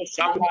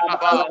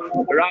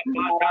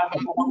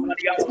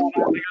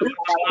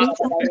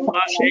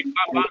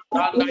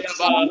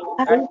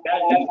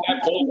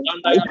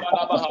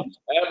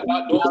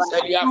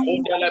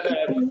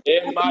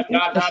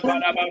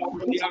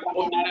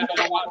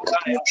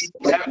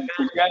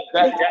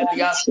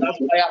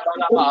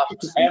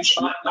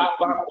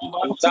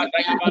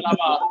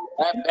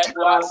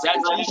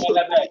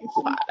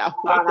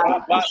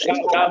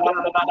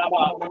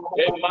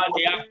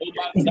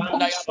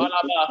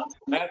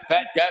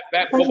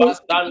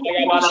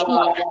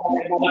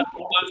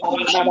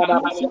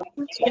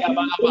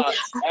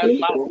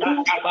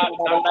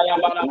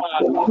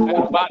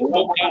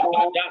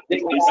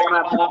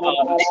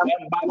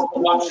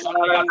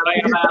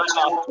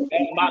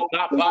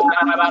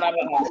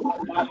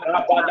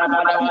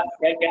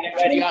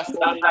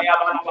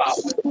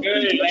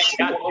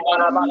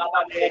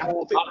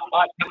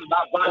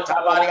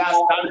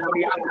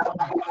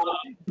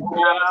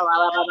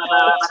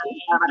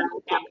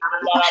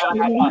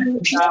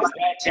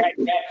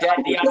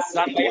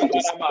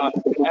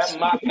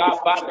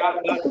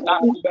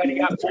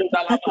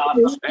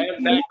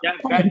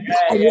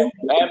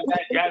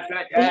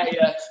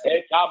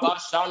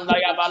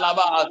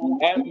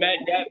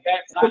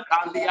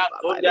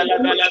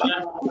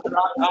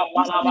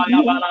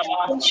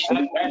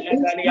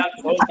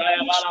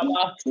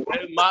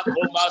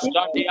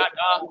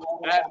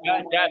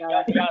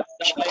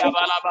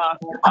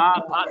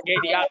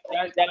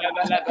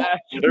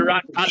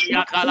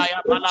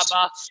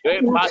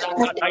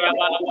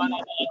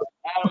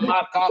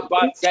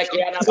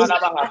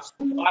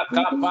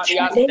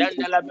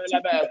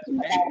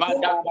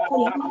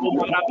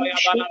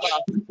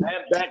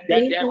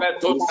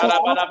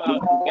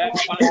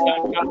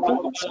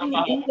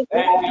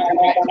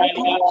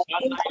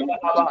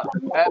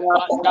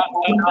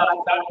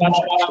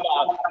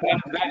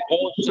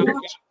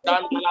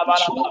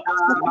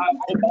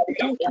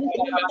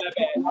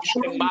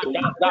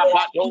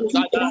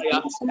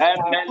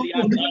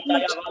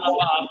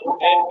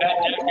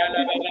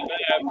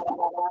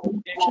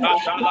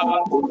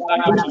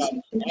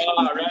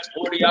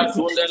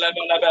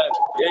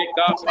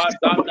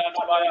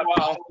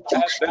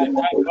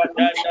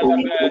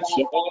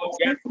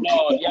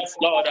 Yes,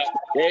 Lord.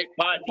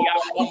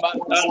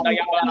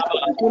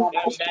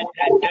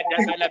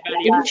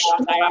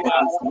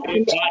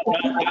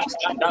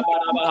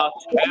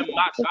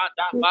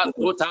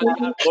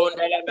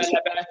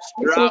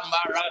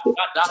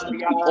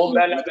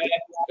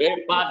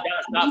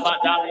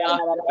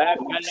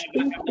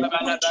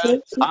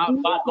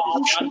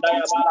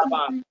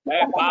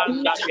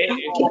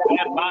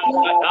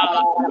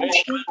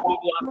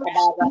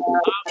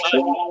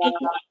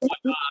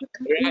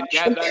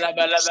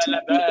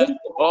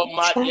 Oh,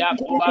 Madia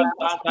Kuba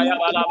Santaya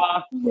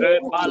Balaba,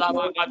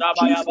 Balaba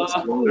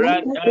Kadabayaba,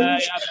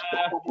 Retayaba,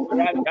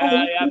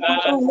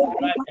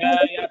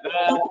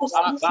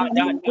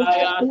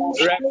 Akadaya,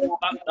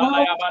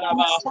 Rekataya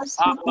Balaba,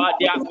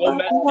 Apadia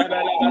Kumbes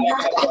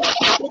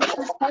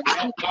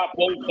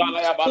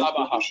Kapusaya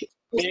Balaba.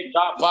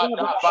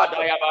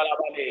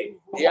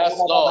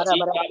 Yes, Lord.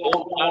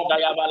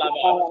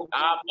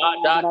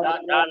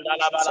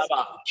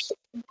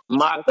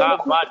 Maka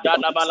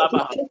padana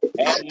balaba,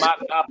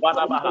 maka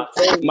balaba,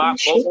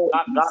 mako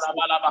katana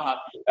balaba,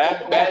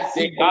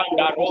 bezi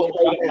kanda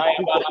rosa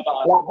kaya balaba,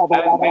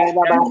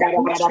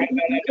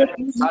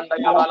 sanda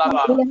ya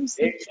balaba,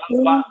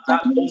 ekapata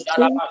kunda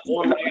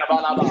basunda ya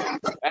balaba,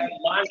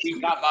 manti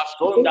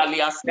kabasunda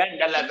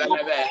liasenda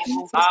lebelebe,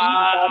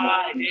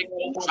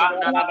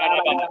 ekapata la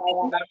balaba,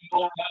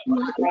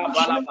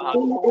 balaba,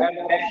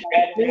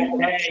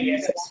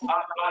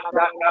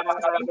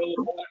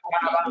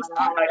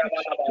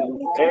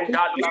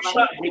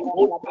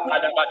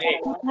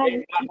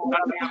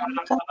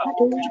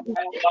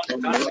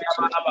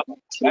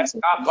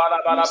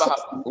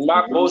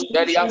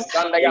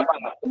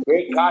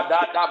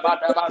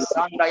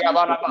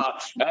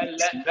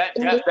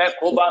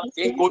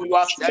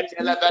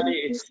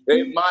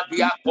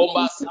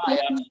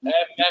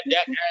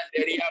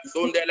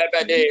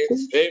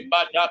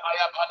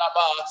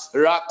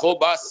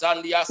 Rakoba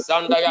Sandia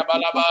Sandaya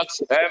Balaba,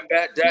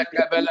 Embed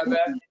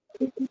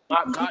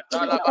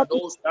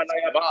Makatalabados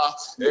Talayaba,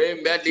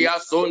 Embedia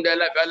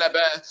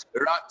Sundelebelebe,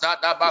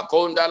 Ratadaba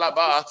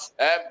Kondalaba,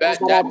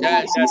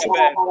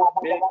 Embedetelebe,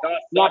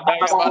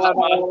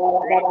 Mikasadayabalaba,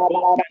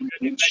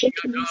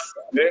 Rakotelebeliada,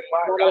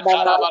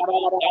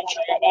 Emakatalabados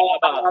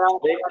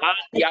Tayabalaba,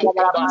 Ekatia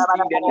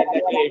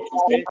Kobasindelebede,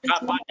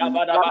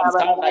 Ekapatabadaba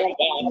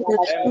Sandayaba,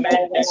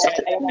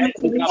 Embedetelebe,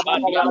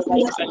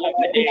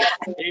 Sundelebede,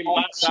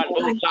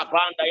 Imakadosa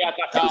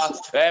Bandayakata,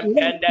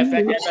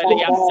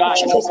 Empendefedebelia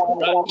Saya,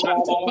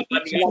 in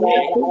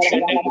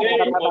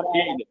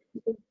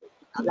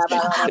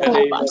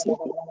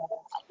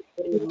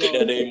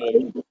the name of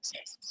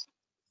Jesus.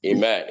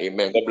 Amen.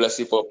 Amen. God bless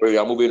you for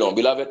prayer. Moving on.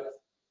 Beloved,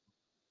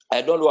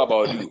 I don't know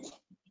about you,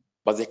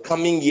 but the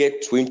coming year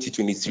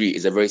 2023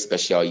 is a very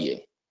special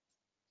year.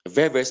 A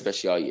very, very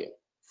special year.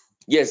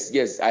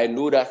 Yes, I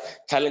know that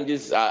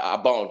challenges are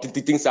abound.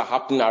 Things are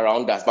happening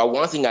around us. But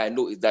one thing I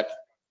know is that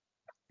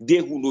they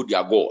who know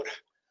their God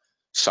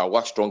shall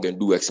work strong and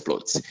do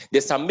exploits.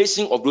 The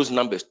summation of those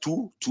numbers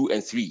 2, 2,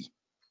 and 3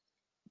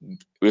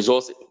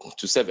 results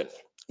to 7.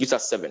 Gives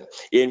us 7.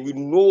 And we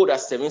know that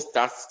 7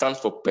 stands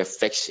for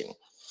perfection.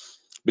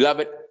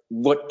 Beloved,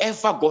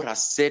 whatever God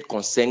has said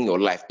concerning your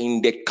life,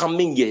 in the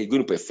coming year, He's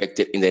going to perfect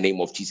it in the name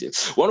of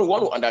Jesus. We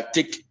want to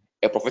undertake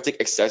a prophetic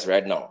exercise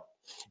right now.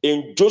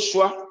 In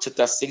Joshua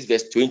chapter 6,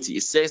 verse 20,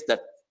 it says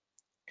that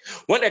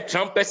when the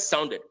trumpet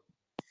sounded,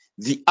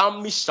 the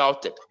army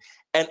shouted,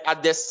 and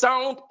at the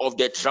sound of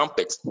the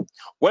trumpet,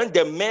 when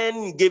the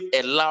men gave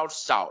a loud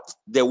shout,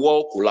 the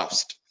wall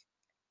collapsed.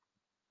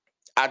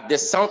 At the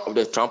sound of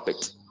the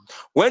trumpet,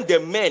 when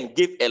the men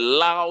gave a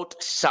loud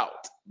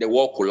shout, the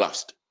wall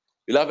collapsed.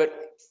 Beloved,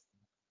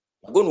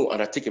 I'm going to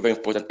undertake a very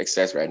important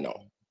exercise right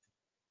now.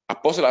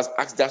 Apostle has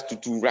asked us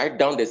to write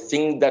down the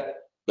thing that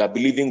we are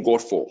believing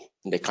God for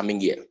in the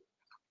coming year.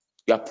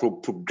 We are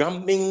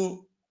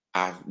programming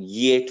our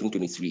year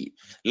 2023.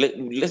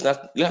 Let's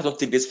not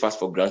take this fast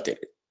for granted.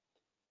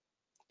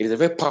 It is a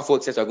very powerful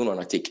exercise we're going to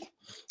undertake.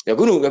 We're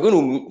going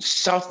to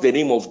shout the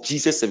name of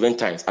Jesus 7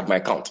 times at my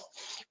count.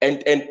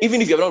 And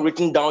even if you have not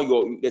written down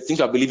the things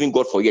you are believing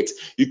God for yet,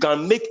 you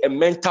can make a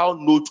mental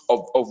note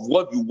of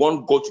what you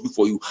want God to do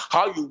for you,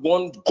 how you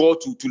want God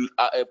to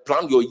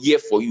plan your year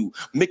for you.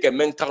 Make a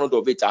mental note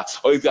of it.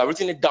 Or if you have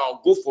written it down,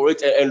 go for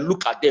it and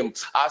look at them.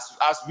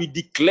 As we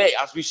declare,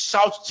 as we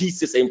shout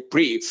Jesus and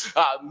pray,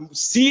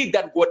 see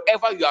that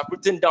whatever you have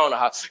written down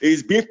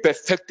is being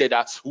perfected.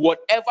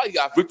 Whatever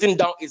you have written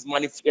down is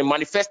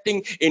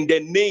manifesting in the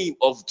name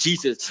of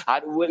Jesus.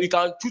 And we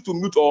can choose to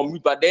mute or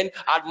mute, but then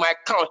at my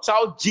count,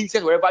 shout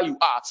Jesus wherever you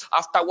are.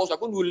 Afterwards, we're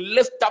going to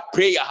lift up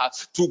prayer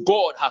to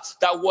God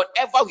that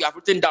whatever we have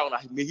written down,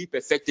 may He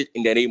perfect it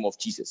in the name of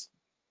Jesus.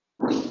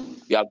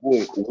 We are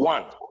going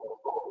 1,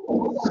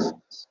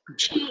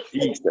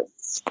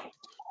 Jesus.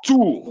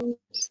 2,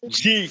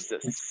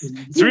 Jesus.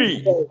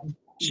 3,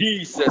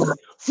 Jesus.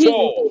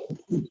 4,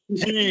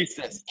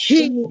 Jesus.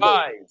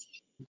 5,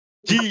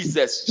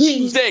 Jesus.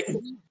 6,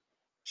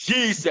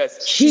 Jesus.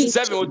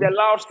 7 with a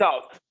loud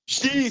shout.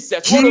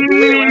 Jesus, want to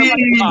pray wherever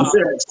you are,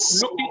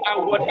 looking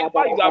at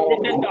whatever you have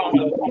written down.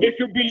 If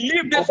you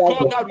believe this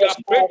God that we have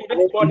prayed to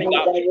this morning,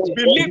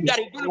 believe that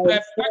He's going to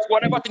perfect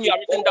whatever thing you have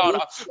written down.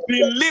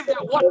 Believe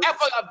that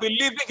whatever you are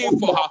believing Him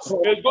for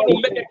is going to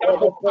make it come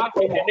to pass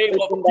in the name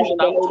of Jesus.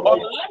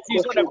 Unless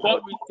He's not a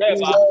God we serve.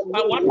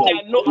 And one thing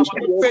I know about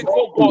the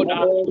faithful God,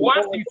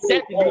 once He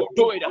said He will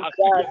do it,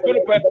 He's going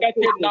to perfect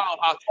it now.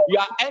 You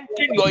are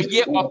entering your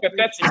year of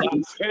perfection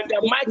in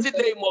the mighty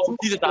name of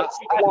Jesus.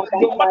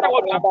 No matter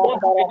what you have gone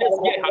through in this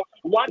year,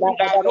 one thing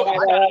I know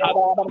is that I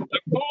call on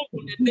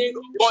the name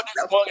of God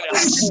this morning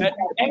and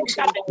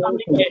enter the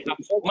coming year.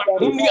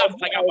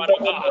 Whatever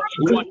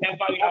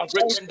you have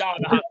written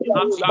down, as you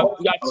are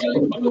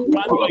telling God to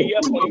plan your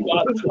year for you,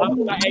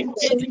 after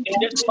engaging in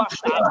this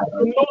fast,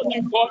 know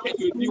that God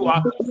is with you.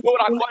 Know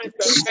that God is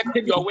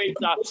perfecting your ways.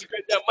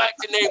 In the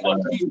mighty name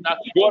of Jesus,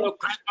 you want to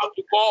cry out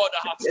to God.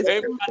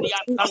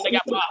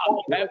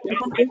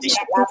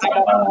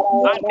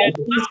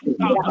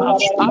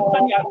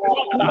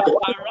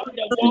 Around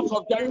the walls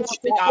of Jericho,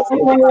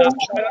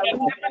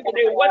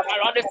 they went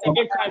around it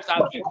 7 times.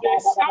 They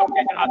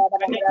shouted, and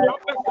the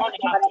trumpet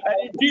sounded, and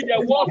indeed the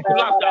walls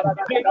collapsed.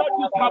 They don't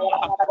use hammer,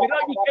 they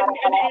don't use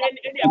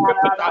any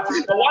equipment.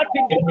 The one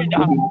thing they did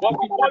was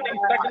to follow the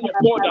instruction of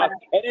God,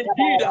 and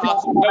indeed the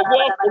walls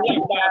collapsed.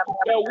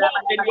 The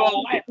walls in your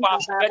life, the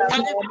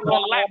challenges in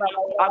your life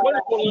are going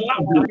to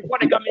collapse before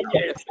the coming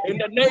years. In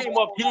the name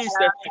of Jesus.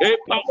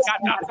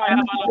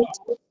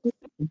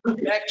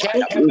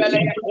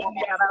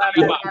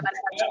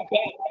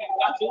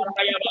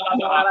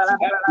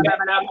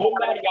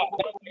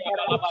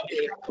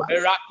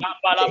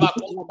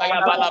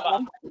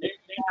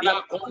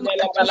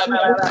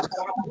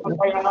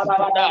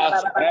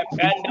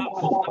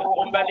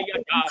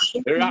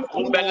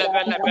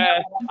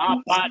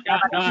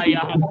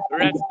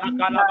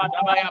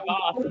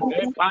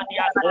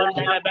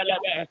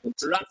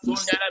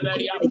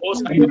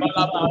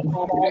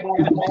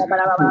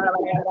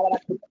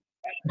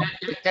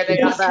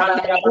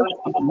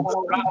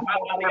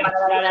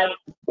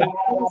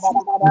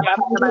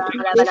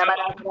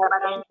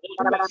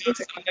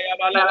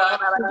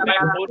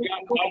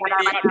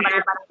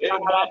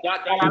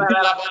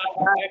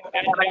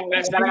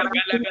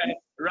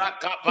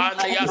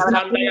 Rakapania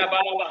Sandaya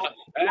Balaba,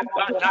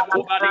 Ekata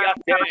Kubaria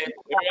Te,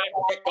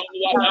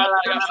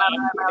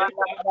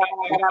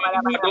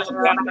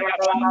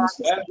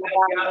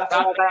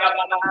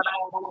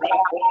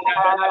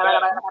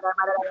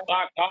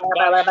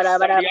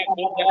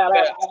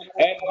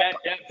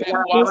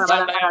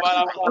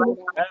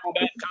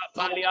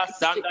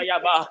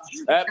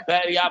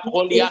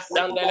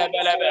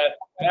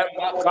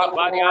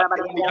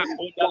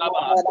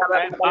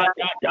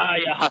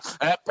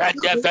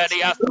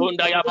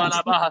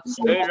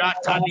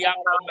 Ratalia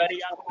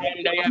Comeria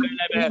Senda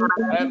Yabelebe,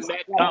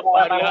 Meka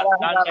Paria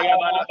Sanda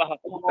Yabalaba,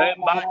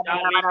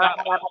 Badalika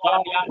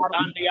Paria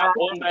Sandia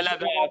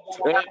Kumbelebe,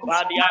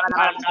 Badia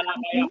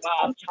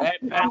Kandalabayaba,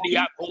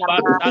 Pendia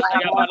Kumba Sanda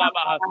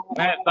Yabalaba,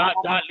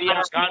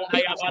 Badalia Kanda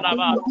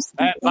Yabalaba,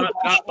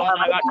 Baka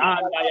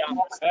Panagatandaya,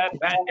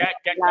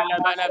 Pendeke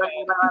Telebelebe,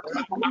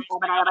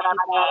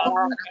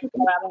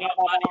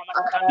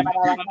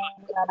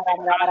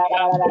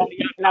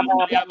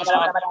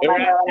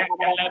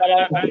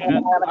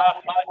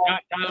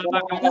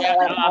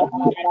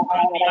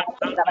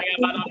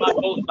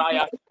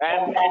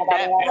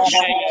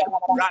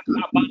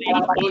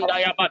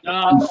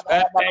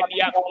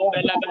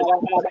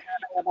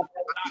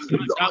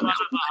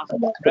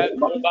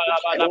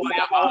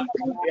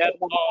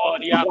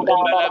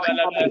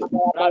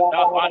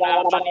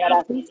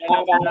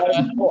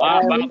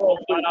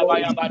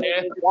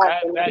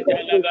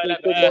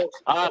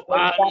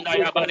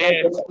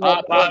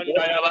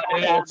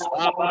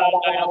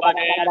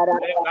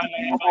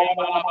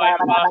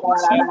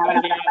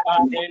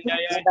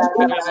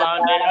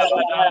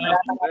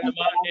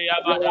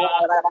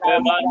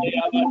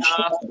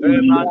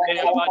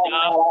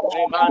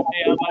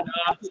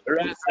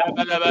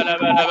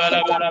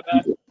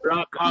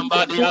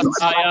 Rakambadia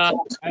Saya,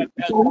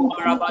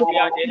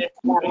 Marabadia de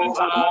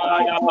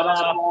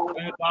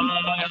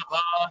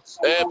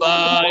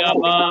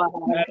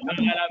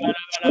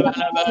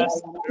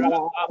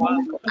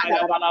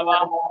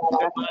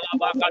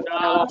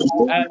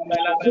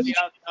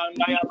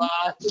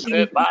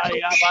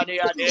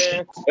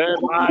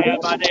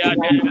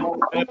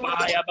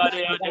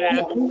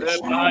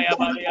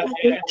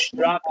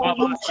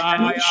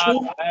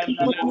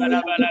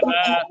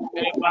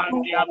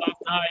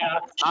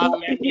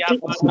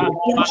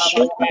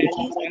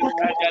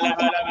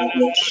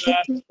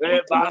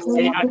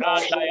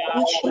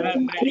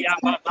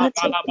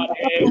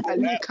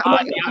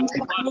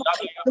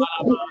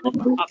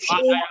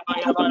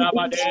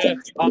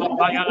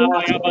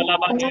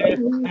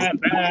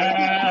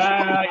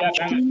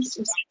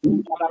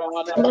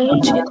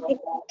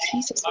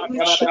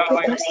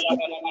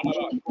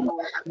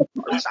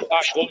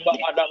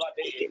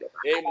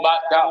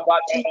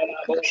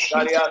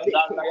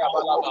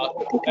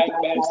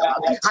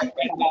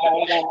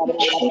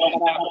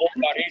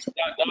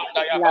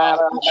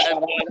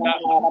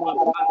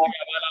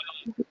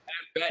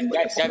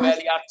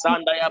Develia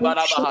Sandaya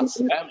Balabaha,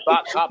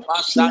 Embaka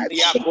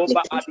Pasandia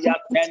Kumba Adia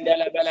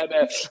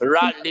Tendelebelebe,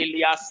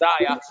 Randilia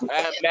Saya,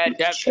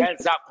 Embede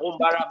Feza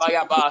Kumbara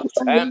Bayaba,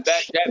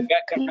 Embede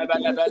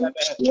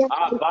Bekebelebelebe,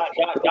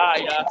 Abada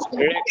Daya,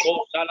 Reko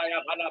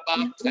Salaya Balaba,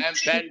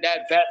 Embende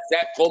Vese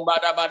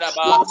Kumbada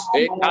Badaba,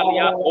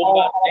 Italia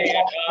Kumba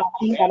Theater,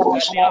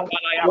 Embedia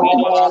Balaya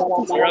Balaba,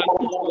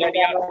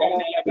 Randilia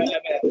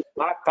Tendelebelebe,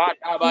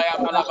 Makata Baya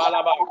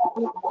Balabalaba.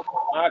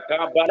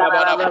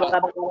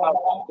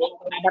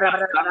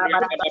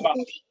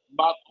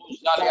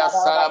 Makuzalia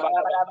Salababa,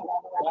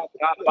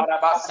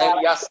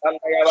 Parabaselia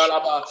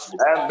Sandayabalaba,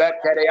 and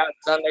Beckeria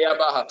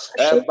Sandayabaha,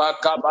 and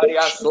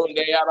Bakabaria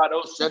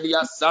Sundayabados,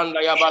 Selia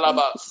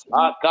Sandayabalaba,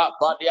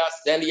 Akapadia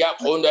Selia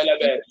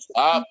Kundelebe,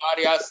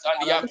 Aparia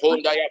Sandia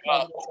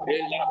Kundayaba,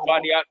 Illa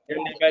Padia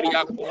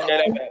Sendeberia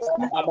Kundelebe,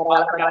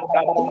 Aparia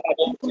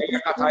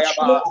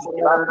Sandayabayaba,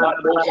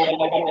 Rapadia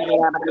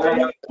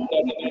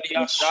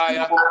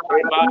Saya,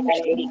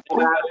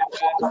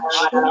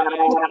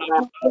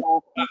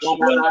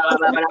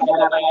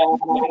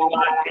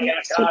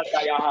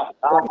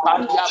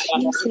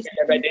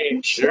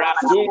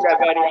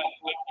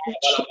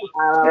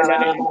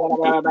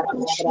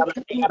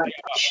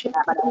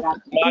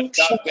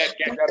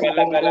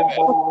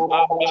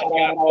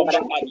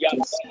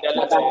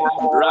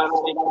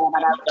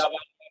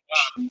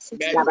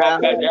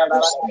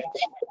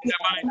 in the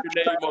mighty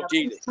name of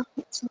Jesus.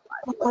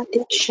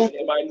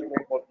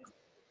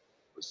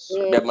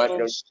 The mighty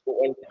name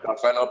of our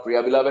final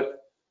prayer, beloved.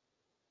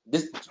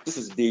 This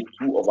is day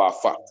 2 of our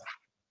fast.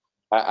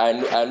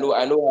 I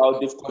know how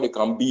difficult it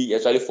can be,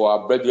 especially for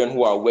our brethren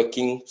who are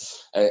working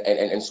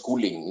and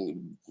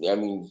schooling. I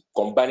mean,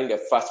 combining the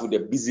fast with the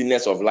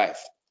busyness of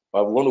life.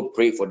 But we want to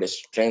pray for the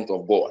strength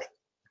of God.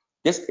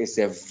 This is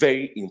a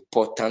very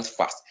important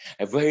fast,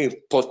 a very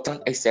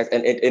important exercise.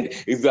 And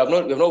if you have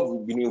not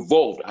been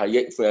involved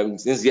yet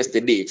since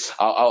yesterday,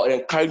 I'll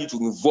encourage you to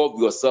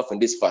involve yourself in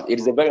this fast. It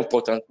is a very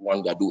important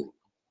one we are doing.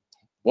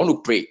 I want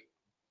to pray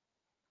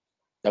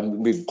that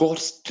may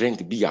God's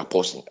strength be our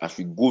portion as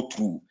we go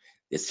through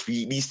these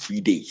 3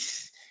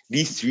 days,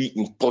 these 3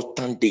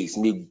 important days.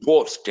 May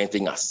God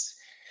strengthen us.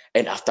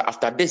 And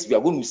after this, we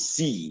are going to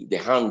see the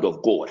hand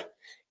of God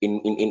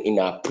in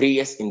our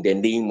prayers in the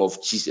name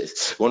of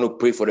Jesus. We want to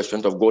pray for the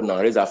strength of God now.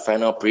 This is our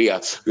final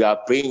prayer. We are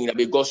praying that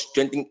may God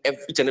strengthen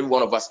each and every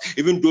one of us,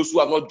 even those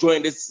who have not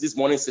joined this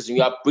morning session.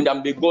 We are praying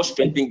that may God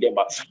strengthen them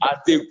as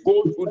they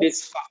go through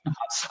this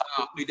fast.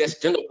 May the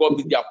strength of God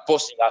be their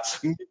portion.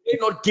 May they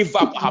not give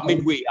up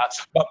midway,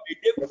 but may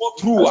they go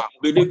through.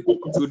 May they go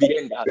to the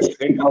end.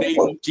 In the name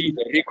of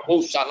Jesus.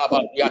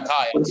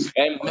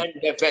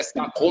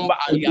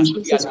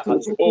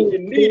 Oh, we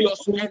need your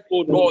strength,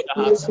 oh Lord,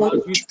 as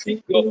we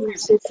seek your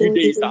face 3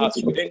 days. In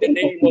the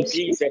name of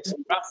Jesus.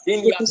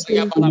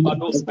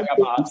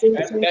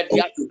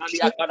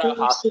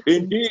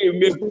 Indeed,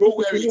 may go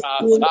weary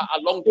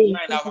along the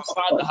line, our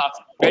Father,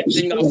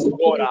 strengthening us,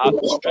 Lord,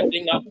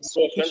 strengthening us,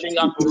 strengthening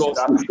us, Lord,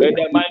 in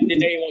the mighty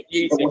name of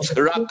Jesus.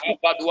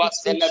 Rakabadua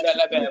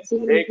Selebelebe,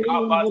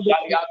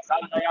 Ekabasalia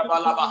Sandaya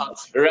Balaba,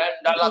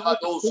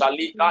 Rendalabado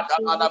Salika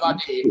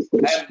Dabalabadi,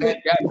 and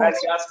Belia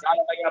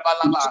Sandaya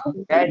Balaba,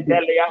 and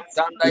Delia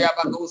Sandaya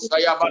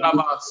Badusaya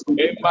Balaba,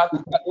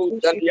 Ematu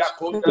Delia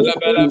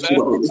Kundelebelebe,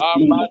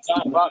 Amata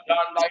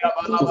Badandaya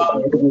Balaba.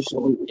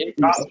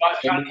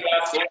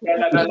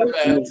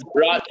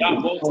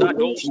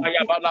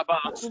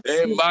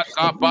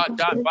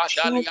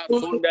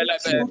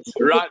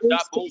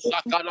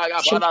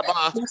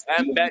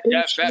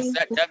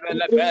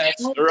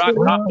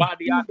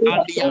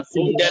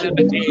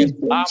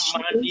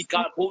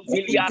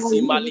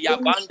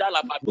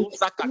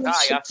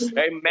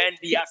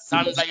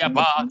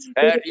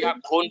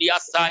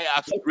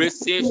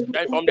 Receive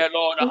strength from the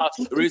Lord.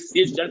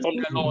 Receive strength from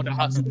the Lord.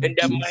 In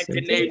the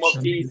mighty name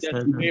of Jesus.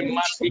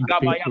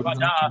 Matikabaya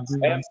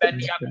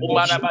Embedia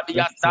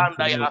Kumarabadia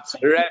Sandaya,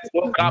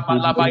 Resto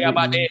Kabalabaya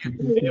Bade,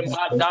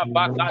 Embada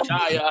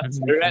Bakataya,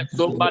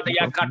 Resto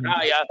Badia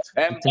Kataya,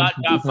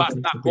 Embada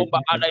Fasta Kumba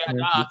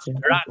Adayada,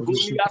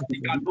 Rakulia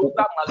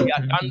Sikaduta Malia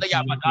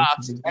Tandaya Bada,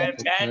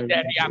 Emende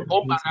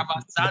Yakumba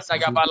Rabasanda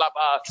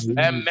Yabalaba,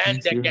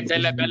 Emende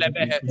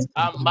Ketelebelebe,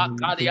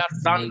 Amakadia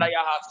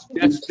Sandaya.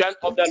 The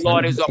strength of the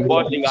Lord is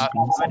upon you,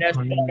 and the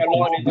strength of the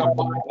Lord is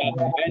upon you,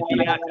 and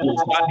the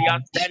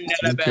Adusalia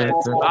Sendelebe,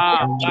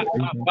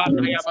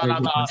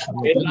 Balaba,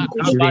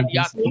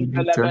 Elakabadia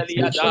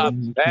Kuntelebeliada,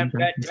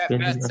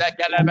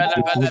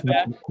 Embetepesekelebelebelebe,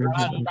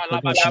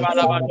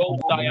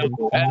 Randalabadabadabadosaya,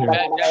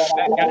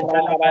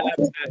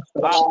 Embetepekelebelebelebe,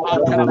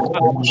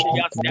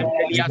 Apatapakulia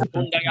Sendelia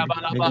Sundaya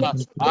Balaba,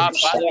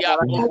 Apalia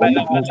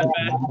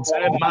Kumbelebelebe,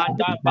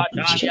 Emanda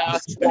Batalia,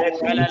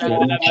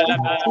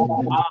 Ekelebelebelebe,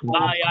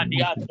 Apaya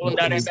Dia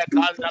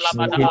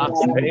Sundarebekandalabada,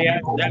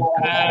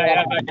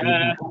 Yesepeyabede,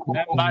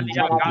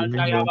 Embalia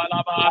Kandaya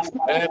Balaba,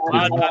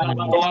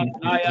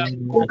 Epandalabadosaya.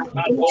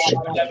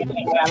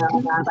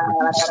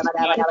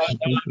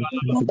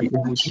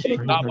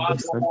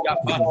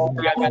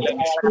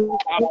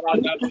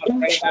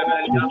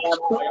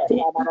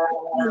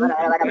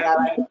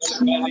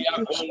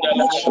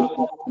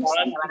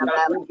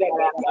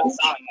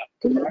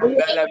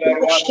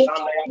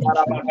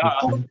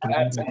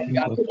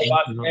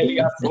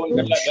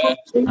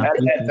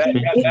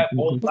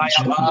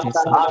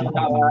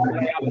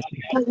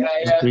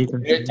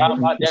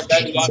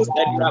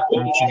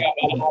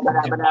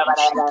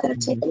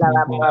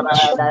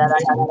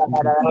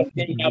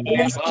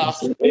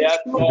 Yes,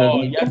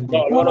 Lord. Yes,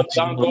 Lord. Lord,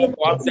 thank God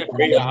for answer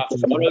prayer.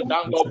 Lord,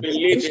 thank God,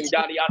 believe in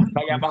that.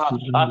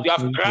 As you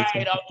have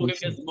cried out to him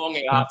this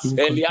morning,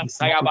 Elias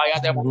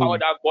Sayaba, the power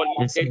that God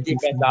is taking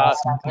better.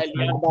 And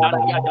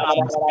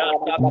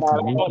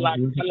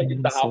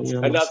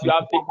as you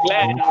have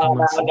declared and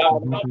have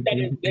counted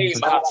his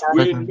name,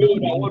 we know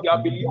that what you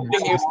are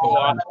believing him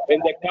for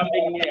in the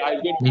coming year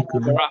is going to be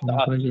for us.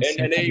 In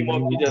the name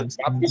of Jesus,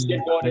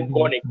 appreciate God this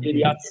morning.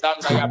 Elias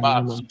Sandayaba,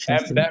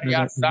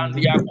 Emberia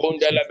Sandia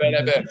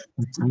Kundelebelebe.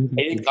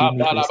 Thank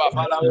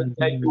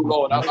you,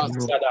 Lord.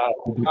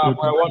 For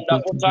a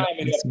wonderful time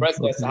in your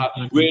presence.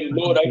 We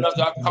know that you have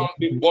come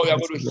before you are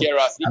going to hear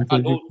us. And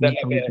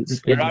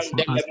as you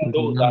have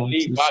declared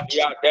name of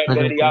Jesus.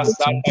 Father God,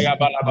 thank you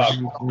for having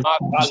me blessed,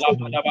 Lord.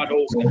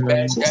 Father,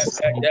 we just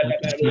say that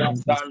the King of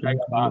this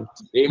great Lord.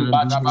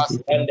 Father, we need to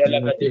thank you,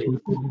 Lord, for who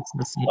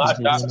you are, in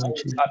the name of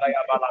Jesus.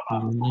 In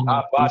the name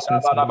of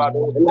Jesus, in the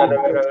name of Jesus.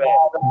 Father,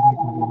 in the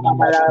name of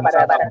Jesus,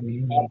 in the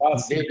name of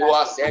Jesus.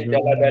 In the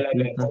name of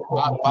Jesus,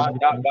 Father God, we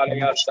thank you.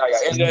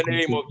 In Father the God,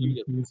 name we of thank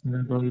Jesus. you.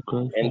 Father God, we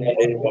glorify In you the in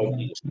name the of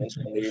name of Jesus. In Jesus.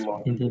 the name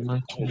of In the Jesus.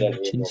 mighty In the name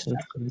of name of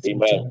Jesus Christ, we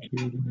Amen. thank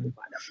you, Lord.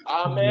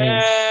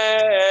 Amen.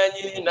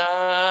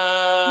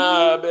 Amen.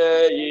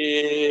 Inabeyi.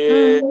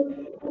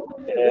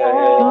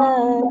 Amen.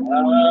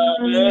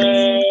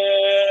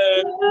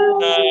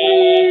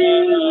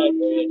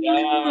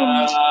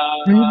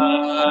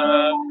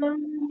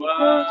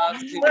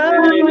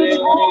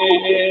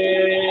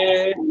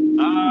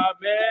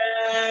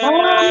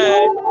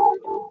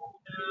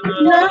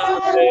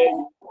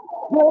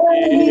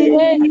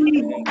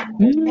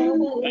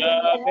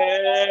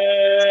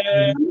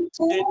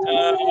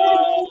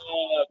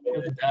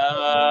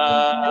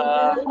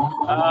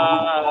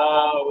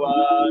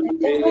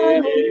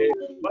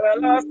 For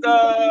the last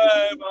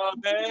time,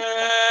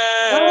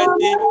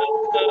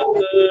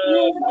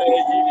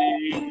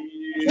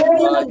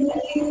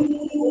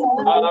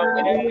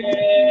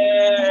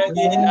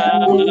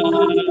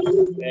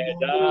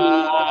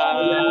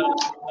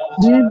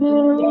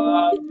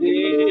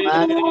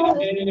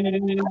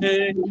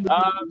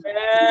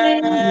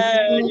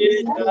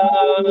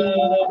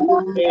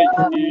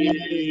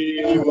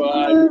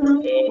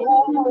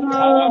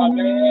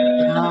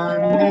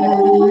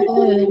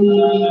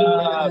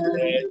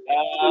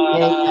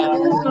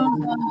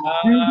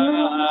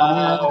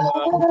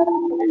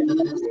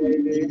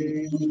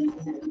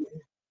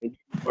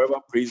 forever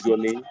praise your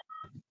name,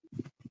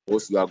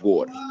 because you are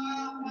God.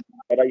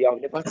 Father, you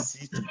have never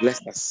ceased to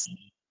bless us.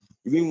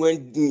 Even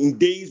when in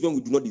days when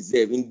we do not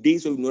deserve, in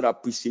days when we do not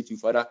appreciate you,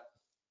 Father,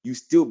 you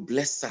still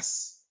bless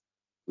us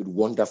with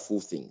wonderful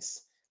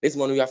things. This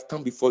morning we have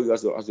come before you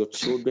as your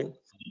children,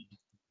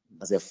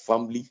 as a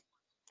family.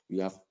 We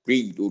have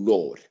prayed, oh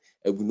Lord,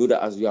 and we know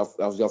that as we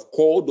have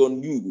called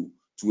on you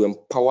to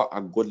empower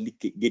our godly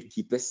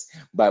gatekeepers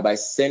by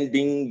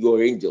sending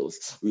your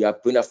angels. We are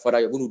praying that,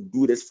 Father, you're going to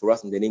do this for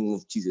us in the name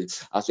of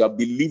Jesus. As we are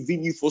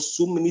believing you for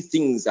so many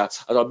things,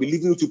 as we are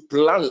believing you to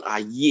plan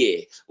our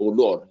year, oh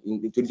Lord, in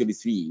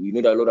 2023, we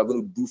know that, Lord, are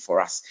going to do for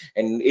us.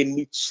 And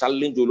any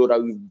challenge, oh Lord,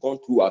 that we've gone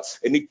through,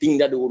 anything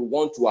that they would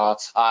want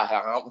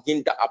to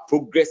hinder our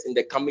progress in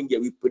the coming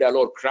year, we pray that,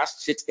 Lord,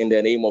 crush it in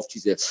the name of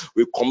Jesus.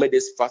 We commit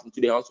this fast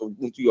into your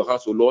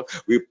hands, oh Lord.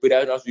 We pray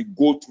that as we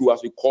go through,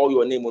 as we call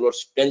your name, oh Lord,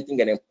 strengthen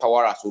and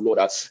empower us, oh Lord.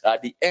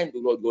 At the end, oh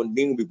Lord, your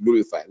name will be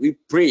glorified. We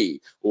pray,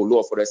 oh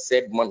Lord, for the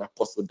said man,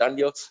 Apostle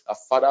Daniel,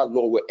 Father,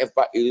 Lord,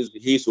 wherever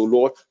he is, oh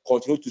Lord,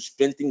 continue to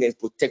strengthen and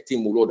protect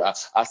him, oh Lord,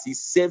 as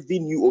he's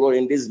serving you, oh Lord,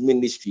 in this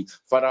ministry.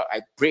 Father,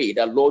 I pray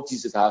that, Lord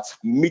Jesus,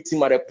 meet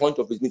him at the point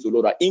of his needs, oh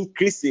Lord,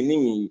 increase in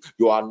him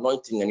your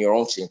anointing and your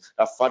unction.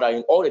 That, Father,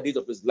 in all the days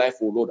of his life,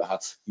 oh Lord,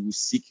 he will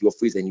seek your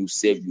face and he will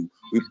serve you.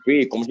 We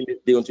pray, commit this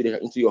day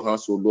into your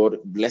hands, oh Lord.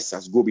 Bless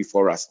us, go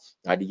before us.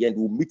 At the end,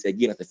 we'll meet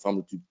again as a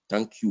family to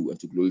thank you and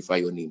to glorify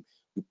your name.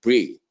 We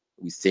pray,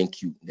 we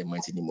thank you in the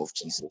mighty name of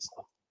Jesus.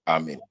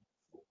 Amen.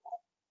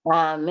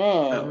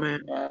 Amen.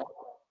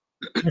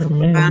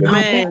 Amen.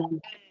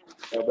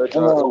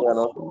 Amen.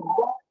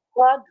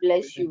 God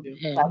bless you,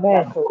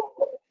 Pastor.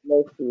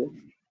 Bless you.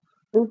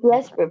 Please,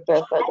 let's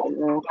prepare for the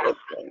noon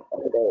session,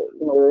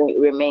 the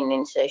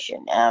remaining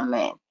session.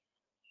 Amen.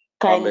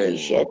 Kindly Amen.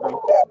 share.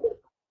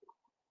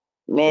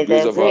 The May grace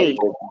the of our grace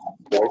Lord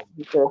of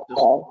Jesus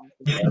Christ,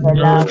 In the the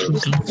love name of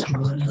of Jesus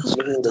Christ,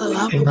 The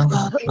love the of love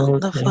God of and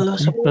God, the and fellowship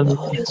sweet of the fellowship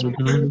Holy of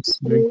the Spirit Holy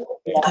Spirit,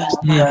 rest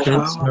be and with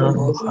us abide now with and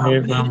us now. Amen.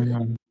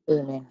 forevermore.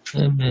 Amen. Amen.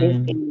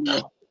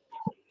 Amen.